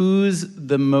 Who's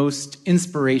the most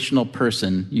inspirational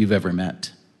person you've ever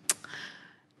met?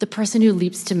 The person who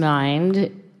leaps to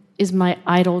mind is my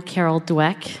idol, Carol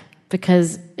Dweck,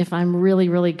 because if I'm really,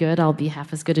 really good, I'll be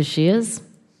half as good as she is.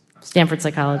 Stanford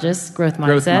psychologist, growth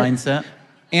mindset.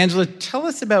 Angela, tell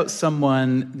us about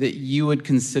someone that you would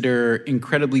consider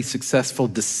incredibly successful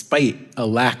despite a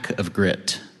lack of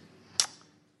grit.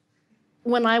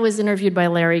 When I was interviewed by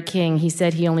Larry King, he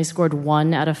said he only scored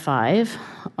 1 out of 5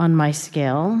 on my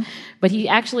scale, but he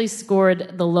actually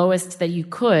scored the lowest that you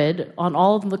could on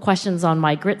all of the questions on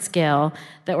my grit scale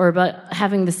that were about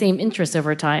having the same interest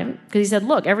over time. Because he said,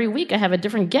 look, every week I have a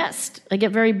different guest. I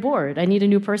get very bored. I need a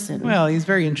new person. Well, he's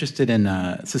very interested in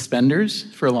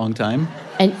suspenders for a long time.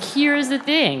 And here's the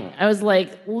thing. I was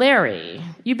like, Larry,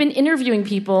 you've been interviewing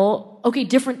people, okay,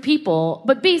 different people,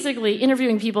 but basically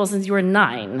interviewing people since you were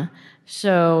 9.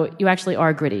 So you actually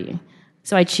are gritty.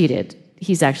 So I cheated.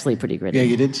 He's actually pretty gritty. Yeah,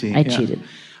 you did cheat. I cheated.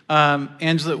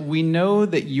 Angela, we know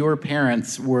that your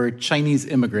parents were Chinese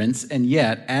immigrants, and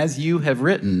yet, as you have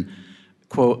written,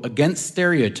 quote, against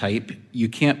stereotype, you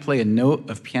can't play a note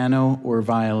of piano or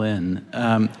violin.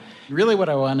 Really what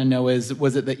I want to know is,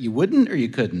 was it that you wouldn't or you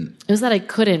couldn't? It was that I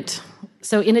couldn't.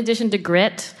 So in addition to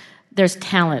grit, there's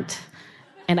talent.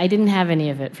 And I didn't have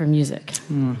any of it for music.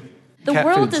 The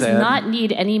world does not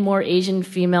need any more Asian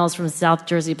females from South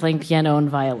Jersey playing piano and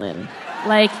violin.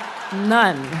 Like,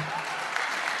 none.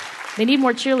 They need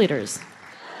more cheerleaders.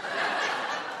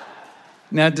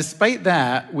 Now, despite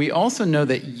that, we also know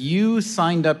that you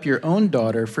signed up your own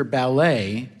daughter for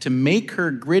ballet to make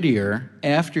her grittier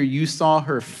after you saw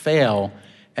her fail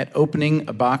at opening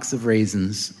a box of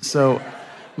raisins. So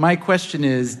my question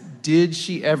is, did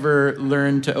she ever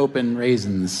learn to open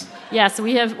raisins? Yeah, so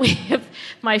we have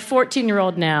my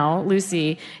 14-year-old now,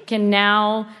 Lucy, can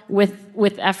now,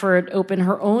 with effort, open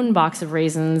her own box of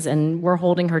raisins, and we're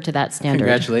holding her to that standard.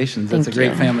 Congratulations. That's a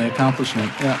great family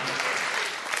accomplishment. Yeah.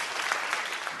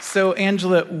 So,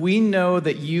 Angela, we know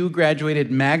that you graduated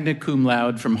magna cum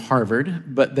laude from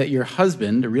Harvard, but that your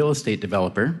husband, a real estate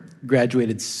developer,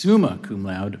 graduated summa cum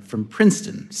laude from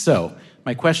Princeton. So,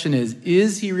 my question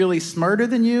is he really smarter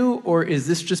than you, or is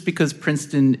this just because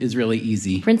Princeton is really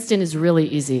easy? Princeton is really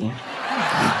easy.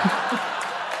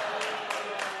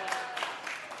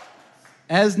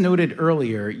 As noted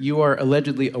earlier, you are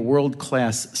allegedly a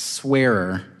world-class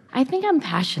swearer. I think I'm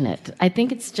passionate. I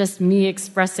think it's just me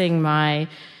expressing my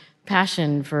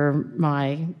passion for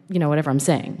my, whatever I'm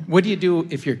saying. What do you do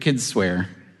if your kids swear?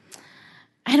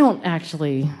 I don't care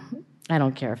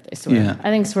if they swear. Yeah. I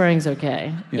think swearing's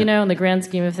okay. Yeah. In the grand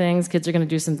scheme of things, kids are going to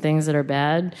do some things that are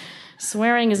bad.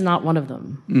 Swearing is not one of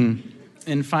them.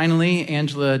 And finally,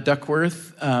 Angela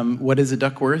Duckworth, what is a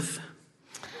Duckworth?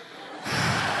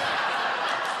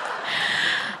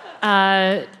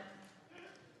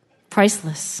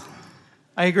 Priceless.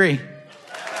 I agree.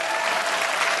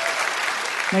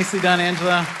 Nicely done,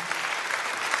 Angela.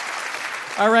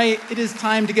 All right, it is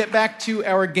time to get back to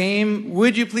our game.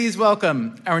 Would you please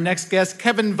welcome our next guest,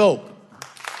 Kevin Volpe.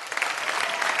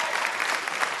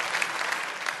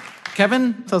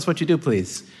 Kevin, tell us what you do,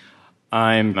 please.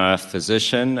 I'm a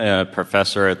physician, a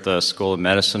professor at the School of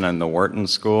Medicine and the Wharton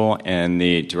School, and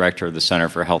the director of the Center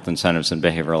for Health Incentives and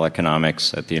Behavioral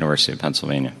Economics at the University of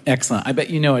Pennsylvania. Excellent. I bet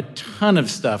you know a ton of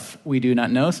stuff we do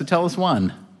not know, so tell us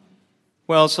one.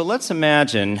 Well, so let's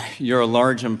imagine you're a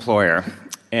large employer,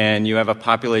 and you have a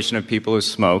population of people who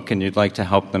smoke, and you'd like to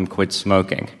help them quit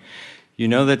smoking. You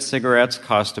know that cigarettes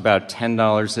cost about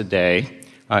 $10 a day.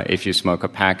 If you smoke a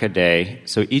pack a day.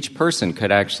 So each person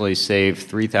could actually save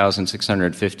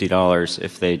 $3,650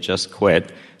 if they just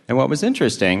quit. And what was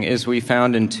interesting is we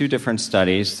found in 2 different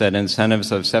studies that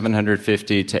incentives of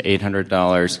 $750 to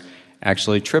 $800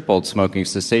 actually tripled smoking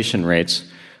cessation rates,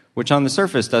 which on the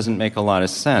surface doesn't make a lot of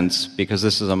sense because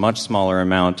this is a much smaller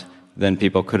amount than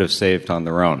people could have saved on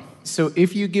their own. So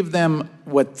if you give them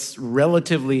what's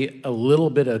relatively a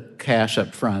little bit of cash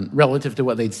up front, relative to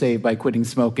what they'd save by quitting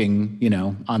smoking,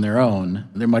 on their own,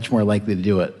 they're much more likely to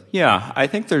do it. Yeah, I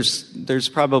think there's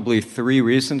probably 3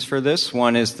 reasons for this.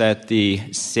 One is that the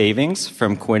savings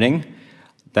from quitting,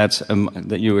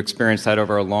 that you experience that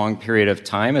over a long period of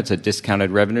time. It's a discounted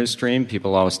revenue stream.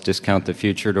 People always discount the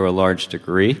future to a large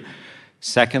degree.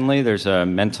 Secondly, there's a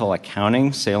mental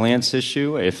accounting salience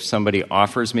issue. If somebody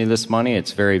offers me this money,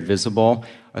 it's very visible.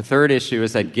 A third issue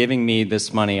is that giving me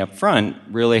this money up front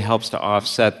really helps to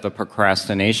offset the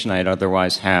procrastination I'd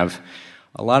otherwise have.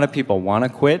 A lot of people want to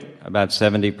quit. About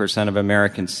 70% of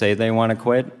Americans say they want to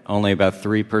quit. Only about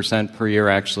 3% per year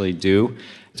actually do.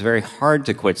 It's very hard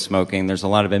to quit smoking. There's a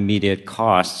lot of immediate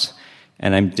costs,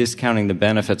 and I'm discounting the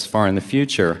benefits far in the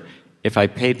future. If I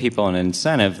pay people an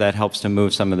incentive, that helps to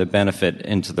move some of the benefit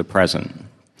into the present.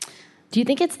 Do you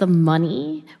think it's the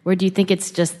money, or do you think it's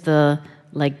just the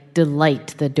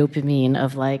delight, the dopamine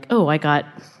of oh, I got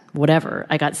whatever,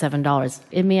 I got $7.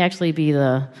 It may actually be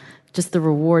just the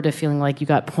reward of feeling like you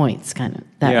got points, kind of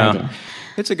that idea.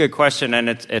 It's a good question, and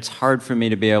it's hard for me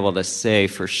to be able to say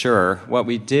for sure. What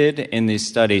we did in these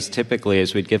studies typically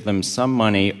is we'd give them some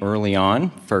money early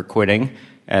on for quitting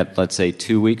at, let's say,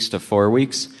 2 weeks to 4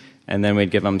 weeks. And then we'd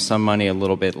give them some money a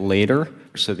little bit later.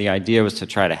 So the idea was to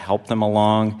try to help them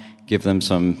along, give them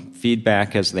some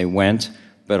feedback as they went,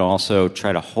 but also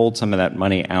try to hold some of that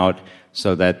money out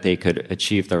so that they could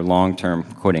achieve their long-term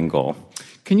quitting goal.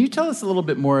 Can you tell us a little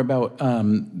bit more about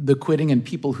the quitting and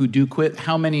people who do quit?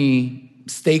 How many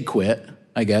stay quit,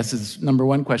 I guess, is number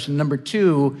one question. Number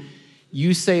 2,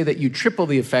 you say that you triple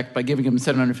the effect by giving them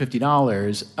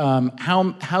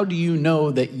 $750. How do you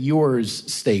know that yours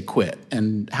stay quit,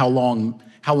 and how long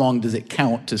does it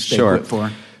count to stay quit for?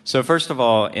 So first of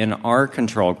all, in our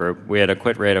control group, we had a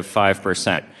quit rate of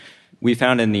 5%. We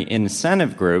found in the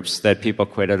incentive groups that people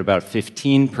quit at about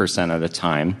 15% of the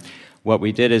time. What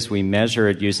we did is we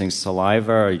measured using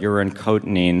saliva or urine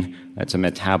cotinine, that's a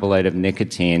metabolite of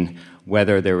nicotine,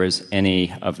 whether there was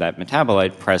any of that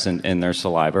metabolite present in their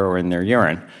saliva or in their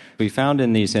urine. We found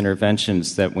in these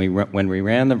interventions that when we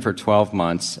ran them for 12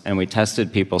 months and we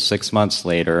tested people 6 months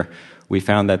later, we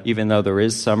found that even though there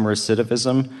is some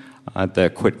recidivism,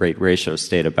 the quit rate ratio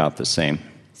stayed about the same.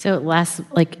 So it lasts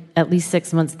at least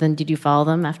 6 months, then did you follow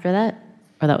them after that?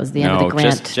 Or that was the end of the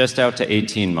grant? No, just out to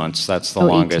 18 months. That's the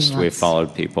longest we've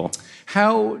followed people.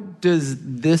 How does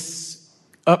this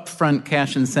upfront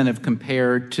cash incentive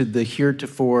compare to the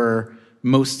heretofore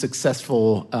most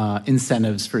successful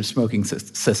incentives for smoking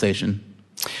cessation?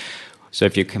 So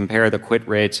if you compare the quit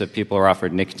rates of people who are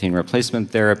offered nicotine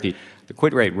replacement therapy, the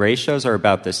quit rate ratios are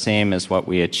about the same as what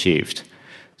we achieved.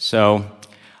 So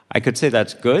I could say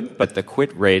that's good, but the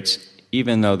quit rates,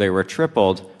 even though they were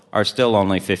tripled, are still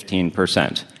only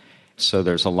 15%. So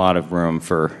there's a lot of room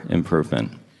for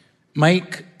improvement.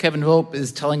 Mike, Kevin Volpe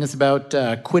is telling us about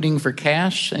quitting for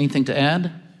cash. Anything to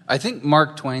add? I think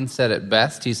Mark Twain said it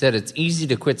best. He said, "It's easy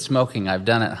to quit smoking. I've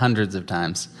done it hundreds of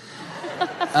times."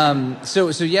 So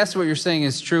yes, what you're saying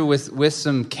is true with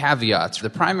some caveats. The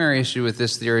primary issue with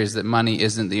this theory is that money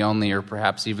isn't the only or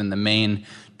perhaps even the main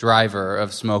driver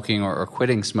of smoking or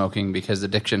quitting smoking, because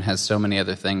addiction has so many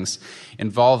other things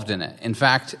involved in it. In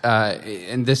fact,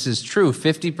 and this is true,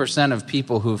 50% of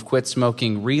people who've quit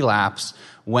smoking relapse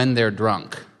when they're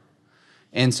drunk.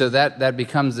 And so that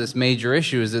becomes this major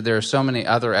issue, is that there are so many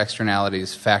other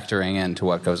externalities factoring into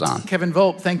what goes on. Kevin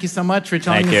Volpe, thank you so much for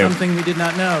telling us something we did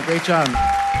not know. Great job.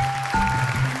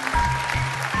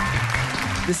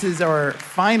 This is our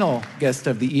final guest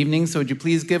of the evening, so would you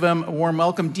please give him a warm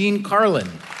welcome, Dean Karlan.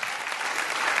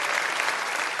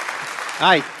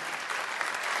 Hi.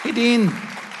 Hey, Dean.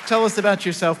 Tell us about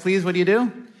yourself, please. What do you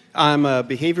do? I'm a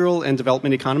behavioral and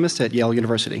development economist at Yale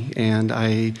University, and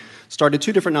I started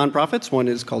two different nonprofits. One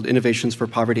is called Innovations for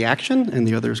Poverty Action, and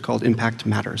the other is called Impact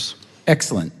Matters.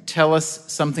 Excellent. Tell us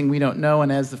something we don't know,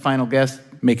 and as the final guest,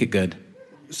 make it good.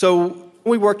 So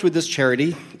we worked with this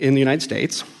charity in the United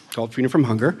States called Freedom from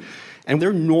Hunger, and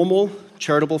their normal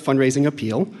charitable fundraising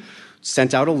appeal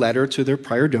sent out a letter to their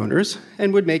prior donors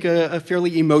and would make a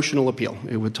fairly emotional appeal.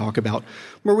 It would talk about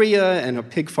Maria and a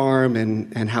pig farm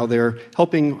and how they're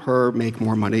helping her make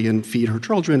more money and feed her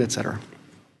children, etc.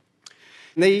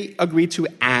 They agreed to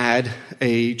add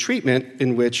a treatment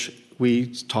in which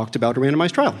we talked about a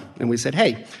randomized trial. And we said,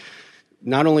 hey,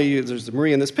 not only there's the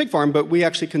Maria and this pig farm, but we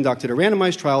actually conducted a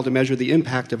randomized trial to measure the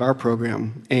impact of our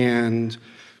program. And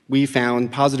we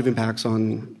found positive impacts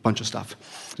on a bunch of stuff.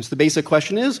 So the basic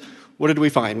question is, what did we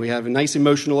find? We have a nice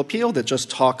emotional appeal that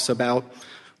just talks about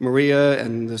Maria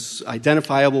and this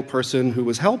identifiable person who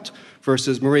was helped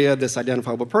versus Maria, this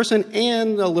identifiable person,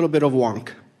 and a little bit of wonk.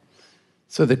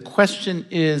 So the question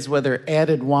is whether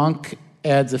added wonk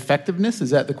adds effectiveness? Is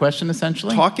that the question,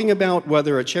 essentially? Talking about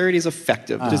whether a charity is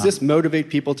effective. Does this motivate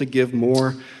people to give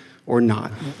more or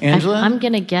not? Angela? I'm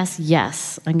going to guess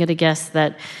yes. I'm going to guess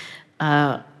that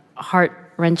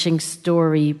heart-wrenching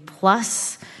story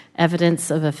plus evidence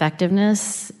of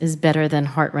effectiveness is better than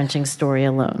heart-wrenching story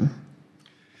alone.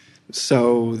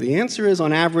 So the answer is,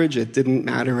 on average, it didn't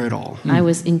matter at all. I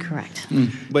was incorrect.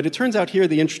 But it turns out here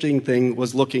the interesting thing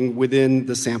was looking within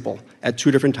the sample at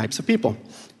two different types of people.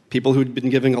 People who'd been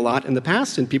giving a lot in the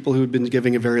past and people who'd been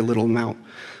giving a very little amount.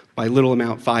 By little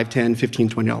amount, $5, $10, $15,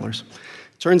 $20.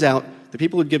 Turns out the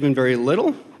people who'd given very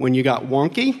little, when you got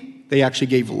wonky, they actually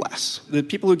gave less. The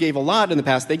people who gave a lot in the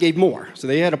past, they gave more. So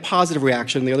they had a positive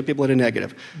reaction. The other people had a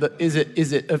negative. Is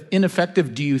it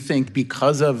ineffective, do you think,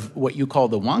 because of what you call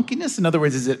the wonkiness? In other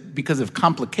words, is it because of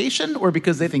complication or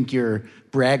because they think you're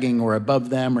bragging or above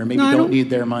them or maybe don't need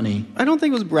their money? I don't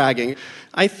think it was bragging.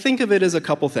 I think of it as a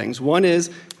couple things. One is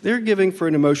they're giving for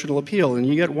an emotional appeal, and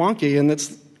you get wonky, and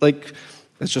that's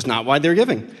just not why they're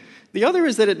giving. The other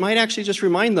is that it might actually just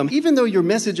remind them, even though your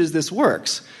message is this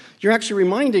works, you're actually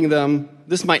reminding them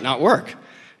this might not work.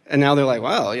 And now they're like,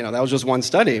 well, that was just one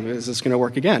study. Is this going to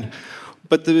work again?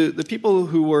 But the people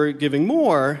who were giving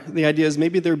more, the idea is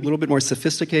maybe they're a little bit more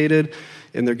sophisticated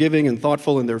in their giving and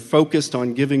thoughtful, and they're focused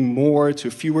on giving more to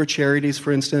fewer charities,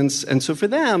 for instance. And so for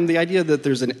them, the idea that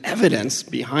there's an evidence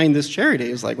behind this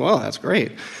charity is like, well, that's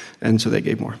great. And so they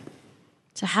gave more.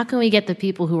 So how can we get the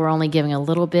people who are only giving a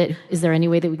little bit? Is there any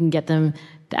way that we can get them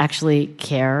to actually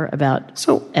care about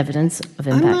evidence of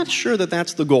impact? I'm not sure that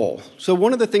that's the goal. So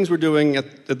one of the things we're doing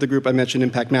at the group I mentioned,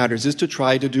 Impact Matters, is to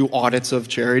try to do audits of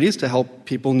charities to help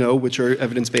people know which are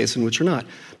evidence-based and which are not.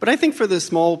 But I think for the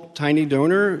small, tiny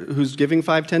donor who's giving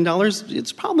 $5, $10,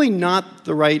 it's probably not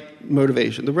the right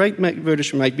motivation. The right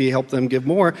motivation might be help them give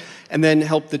more and then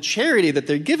help the charity that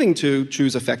they're giving to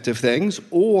choose effective things,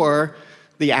 or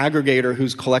the aggregator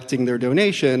who's collecting their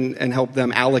donation and help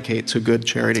them allocate to good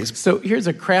charities. So here's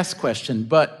a crass question,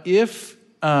 but if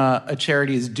a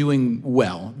charity is doing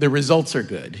well, the results are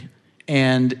good,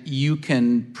 and you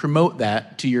can promote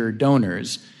that to your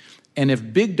donors, and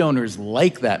if big donors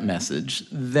like that message,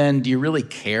 then do you really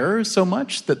care so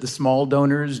much that the small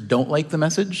donors don't like the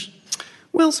message?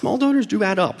 Well, small donors do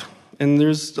add up. And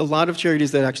there's a lot of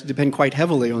charities that actually depend quite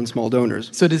heavily on small donors.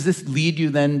 So does this lead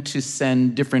you then to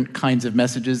send different kinds of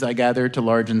messages, I gather, to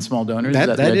large and small donors?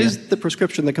 That is the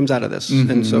prescription that comes out of this.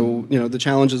 Mm-hmm. And so, the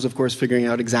challenge is, of course, figuring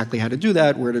out exactly how to do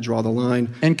that, where to draw the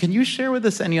line. And can you share with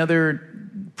us any other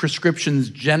prescriptions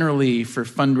generally for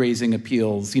fundraising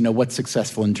appeals? What's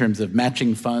successful in terms of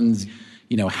matching funds?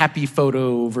 happy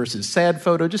photo versus sad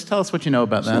photo. Just tell us what you know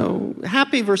about that. So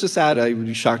happy versus sad, I would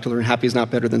be shocked to learn happy is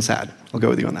not better than sad. I'll go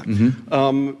with you on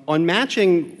that. On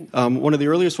matching, one of the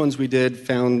earliest ones we did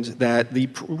found that the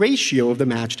ratio of the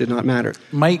match did not matter.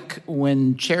 Mike,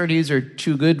 when charities are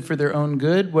too good for their own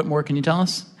good, what more can you tell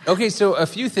us? Okay, so a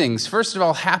few things. First of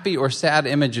all, happy or sad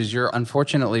images, you're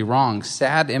unfortunately wrong.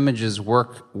 Sad images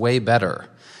work way better.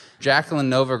 Jacqueline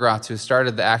Novogratz, who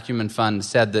started the Acumen Fund,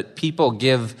 said that people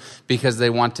give because they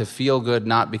want to feel good,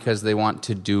 not because they want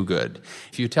to do good.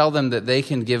 If you tell them that they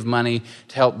can give money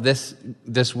to help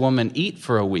this woman eat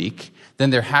for a week, then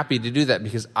they're happy to do that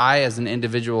because I, as an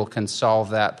individual, can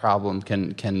solve that problem,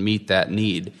 can meet that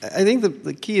need. I think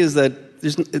the key is that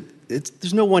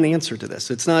there's no one answer to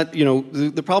this. It's not,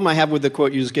 the problem I have with the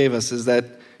quote you just gave us is that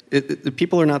the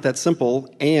people are not that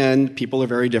simple, and people are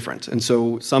very different. And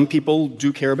so some people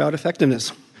do care about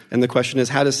effectiveness. And the question is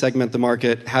how to segment the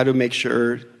market, how to make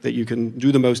sure that you can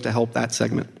do the most to help that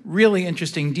segment. Really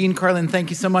interesting. Dean Karlan, thank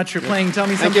you so much for playing Tell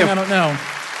Me Something I Don't Know.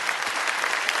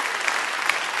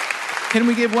 Can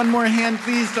we give one more hand,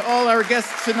 please, to all our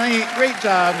guests tonight? Great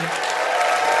job.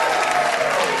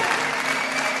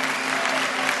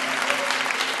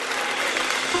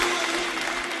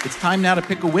 It's time now to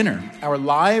pick a winner. Our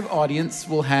live audience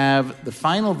will have the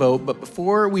final vote, but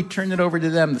before we turn it over to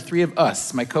them, the three of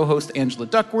us, my co-host Angela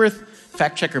Duckworth,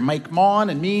 fact-checker Mike Maughan,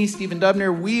 and me, Stephen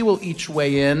Dubner, we will each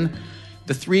weigh in.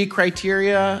 The three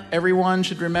criteria everyone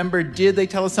should remember: did they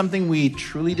tell us something we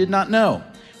truly did not know?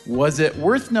 Was it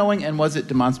worth knowing, and was it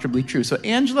demonstrably true? So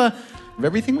Angela, of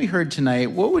everything we heard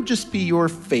tonight, what would just be your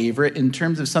favorite in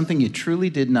terms of something you truly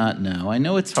did not know? I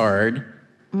know it's hard.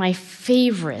 My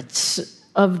favorite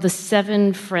of the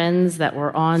 7 friends that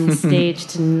were on stage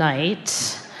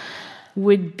tonight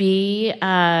would be,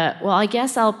 I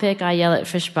guess I'll pick Ayelet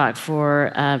Fishbach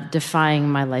for defying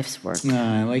my life's work.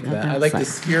 I like that. I like the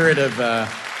spirit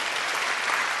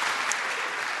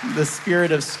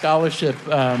of scholarship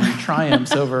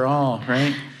triumphs overall,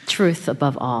 right? Truth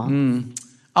above all.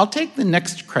 I'll take the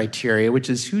next criteria, which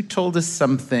is who told us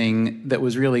something that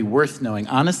was really worth knowing.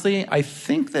 Honestly, I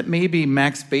think that maybe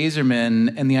Max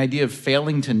Bazerman and the idea of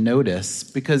failing to notice,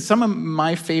 because some of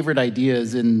my favorite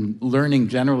ideas in learning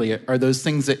generally are those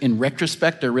things that in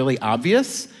retrospect are really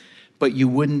obvious, but you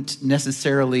wouldn't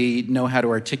necessarily know how to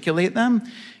articulate them.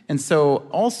 And so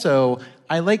also,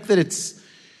 I like that it's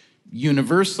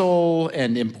universal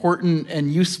and important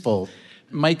and useful.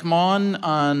 Mike Maughan,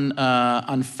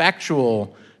 on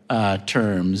factual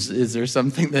terms, is there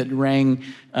something that rang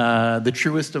the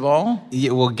truest of all?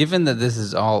 Yeah, well, given that this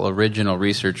is all original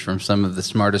research from some of the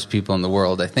smartest people in the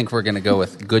world, I think we're going to go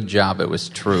with good job, it was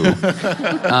true.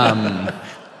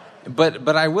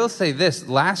 But I will say this.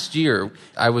 Last year,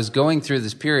 I was going through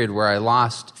this period where I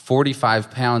lost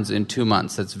 45 pounds in 2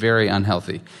 months. That's very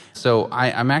unhealthy. So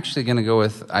I'm actually going to go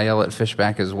with Ayelet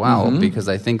Fishbach as well, because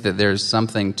I think that there's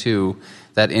something to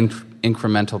that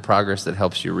incremental progress that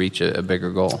helps you reach a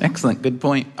bigger goal. Excellent. Good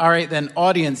point. All right, then,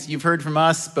 audience, you've heard from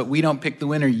us, but we don't pick the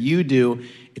winner. You do.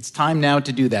 It's time now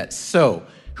to do that. So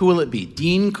who will it be?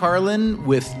 Dean Karlan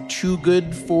with Too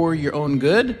Good for Your Own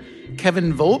Good,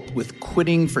 Kevin Volpe with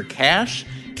Quitting for Cash,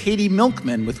 Katie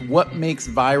Milkman with What Makes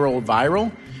Viral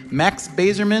Viral, Max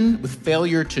Bazerman with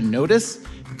Failure to Notice,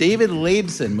 David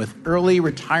Laibson with Early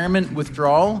Retirement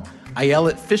Withdrawal,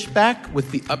 Ayelet Fishbach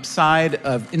with The Upside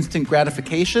of Instant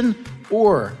Gratification,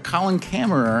 or Colin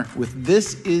Kammerer with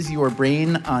This Is Your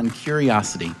Brain on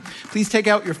Curiosity. Please take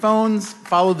out your phones,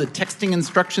 follow the texting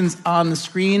instructions on the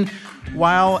screen.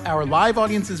 While our live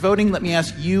audience is voting, let me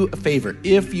ask you a favor.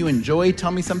 If you enjoy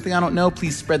Tell Me Something I Don't Know,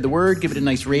 please spread the word. Give it a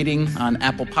nice rating on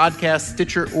Apple Podcasts,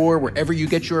 Stitcher, or wherever you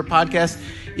get your podcasts.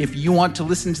 If you want to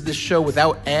listen to this show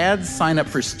without ads, sign up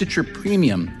for Stitcher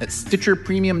Premium at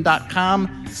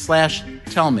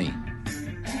stitcherpremium.com/tellme.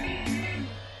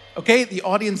 Okay, the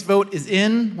audience vote is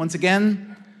in. Once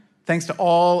again, thanks to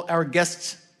all our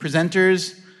guest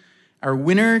presenters. Our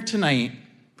winner tonight,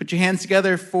 put your hands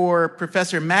together for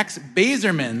Professor Max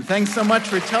Bazerman. Thanks so much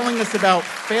for telling us about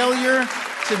failure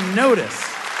to notice.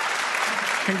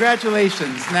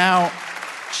 Congratulations. Now,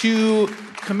 to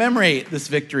commemorate this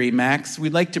victory, Max,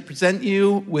 we'd like to present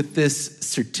you with this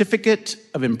Certificate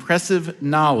of Impressive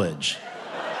Knowledge,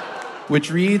 which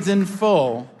reads in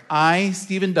full, I,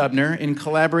 Stephen Dubner, in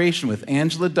collaboration with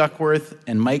Angela Duckworth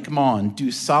and Mike Maughan,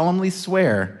 do solemnly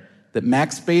swear that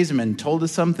Max Bazerman told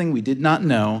us something we did not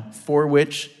know, for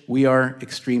which we are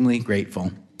extremely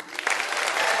grateful.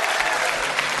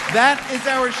 That is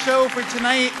our show for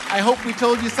tonight. I hope we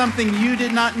told you something you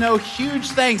did not know.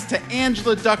 Huge thanks to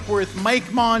Angela Duckworth, Mike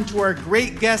Maughan, to our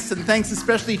great guests, and thanks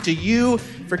especially to you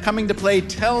for coming to play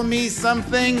Tell Me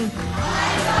Something.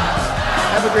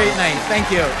 Have a great night.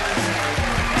 Thank you.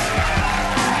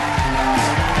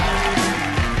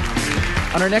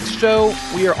 On our next show,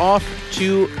 we are off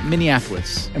to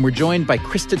Minneapolis, and we're joined by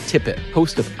Krista Tippett,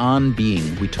 host of On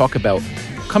Being. We talk about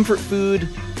comfort food,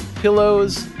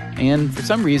 pillows, and for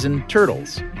some reason,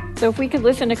 turtles. So if we could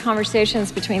listen to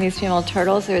conversations between these female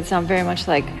turtles, it would sound very much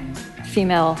like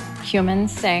female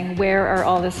humans saying, "Where are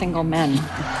all the single men?"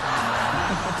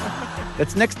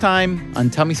 That's next time on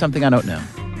Tell Me Something I Don't Know.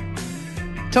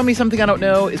 Tell Me Something I Don't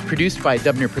Know is produced by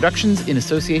Dubner Productions in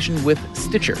association with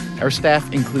Stitcher. Our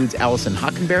staff includes Allison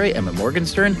Hockenberry, Emma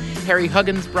Morgenstern, Harry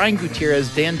Huggins, Brian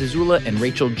Gutierrez, Dan DeZula, and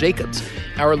Rachel Jacobs.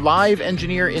 Our live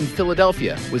engineer in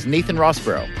Philadelphia was Nathan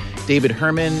Rossborough. David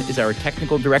Herman is our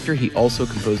technical director. He also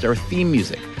composed our theme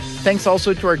music. Thanks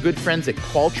also to our good friends at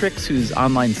Qualtrics, whose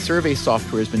online survey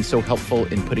software has been so helpful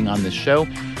in putting on this show.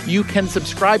 You can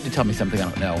subscribe to Tell Me Something I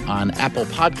Don't Know on Apple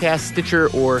Podcasts, Stitcher,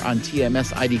 or on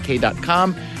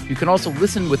tmsidk.com. You can also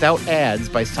listen without ads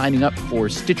by signing up for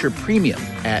Stitcher Premium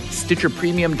at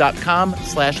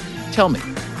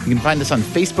stitcherpremium.com/tellme. You can find us on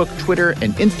Facebook, Twitter,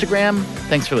 and Instagram.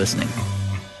 Thanks for listening.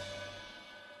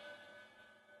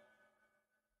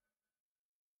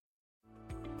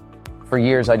 For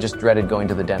years, I just dreaded going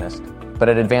to the dentist. But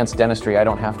at Advanced Dentistry, I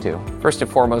don't have to. First and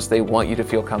foremost, they want you to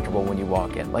feel comfortable when you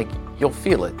walk in. Like, you'll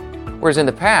feel it. Whereas in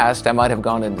the past, I might have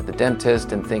gone into the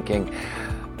dentist and thinking,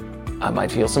 I might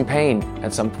feel some pain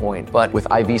at some point. But with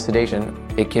IV sedation,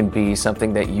 it can be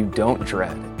something that you don't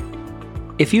dread.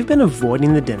 If you've been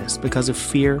avoiding the dentist because of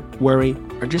fear, worry,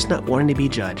 or just not wanting to be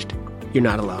judged, you're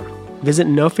not alone. Visit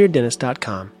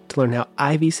nofeardentist.com to learn how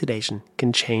IV sedation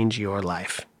can change your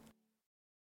life.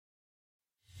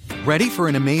 Ready for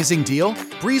an amazing deal?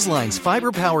 BreezeLine's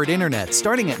fiber-powered internet,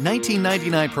 starting at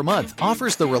 $19.99 per month,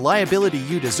 offers the reliability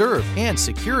you deserve and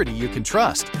security you can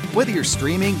trust. Whether you're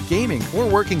streaming, gaming, or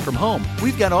working from home,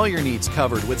 we've got all your needs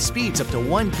covered with speeds up to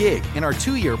 1 gig and our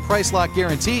 2-year price lock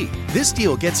guarantee. This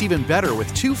deal gets even better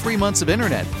with 2 free months of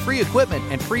internet, free equipment,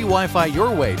 and free Wi-Fi your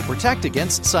way to protect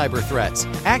against cyber threats.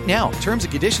 Act now. Terms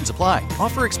and conditions apply.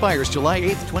 Offer expires July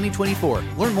 8th, 2024.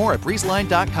 Learn more at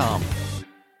breezeline.com.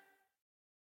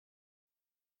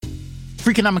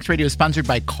 Freakonomics Radio is sponsored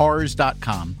by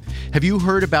Cars.com. Have you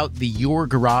heard about the Your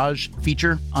Garage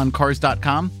feature on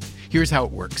Cars.com? Here's how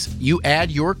it works. You add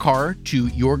your car to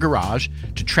Your Garage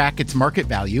to track its market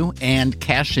value and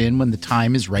cash in when the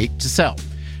time is right to sell.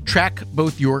 Track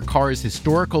both your car's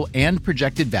historical and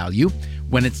projected value.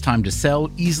 When it's time to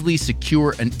sell, easily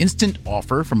secure an instant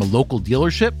offer from a local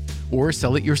dealership or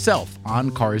sell it yourself on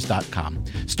Cars.com.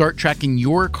 Start tracking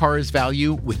your car's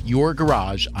value with Your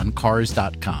Garage on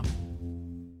Cars.com.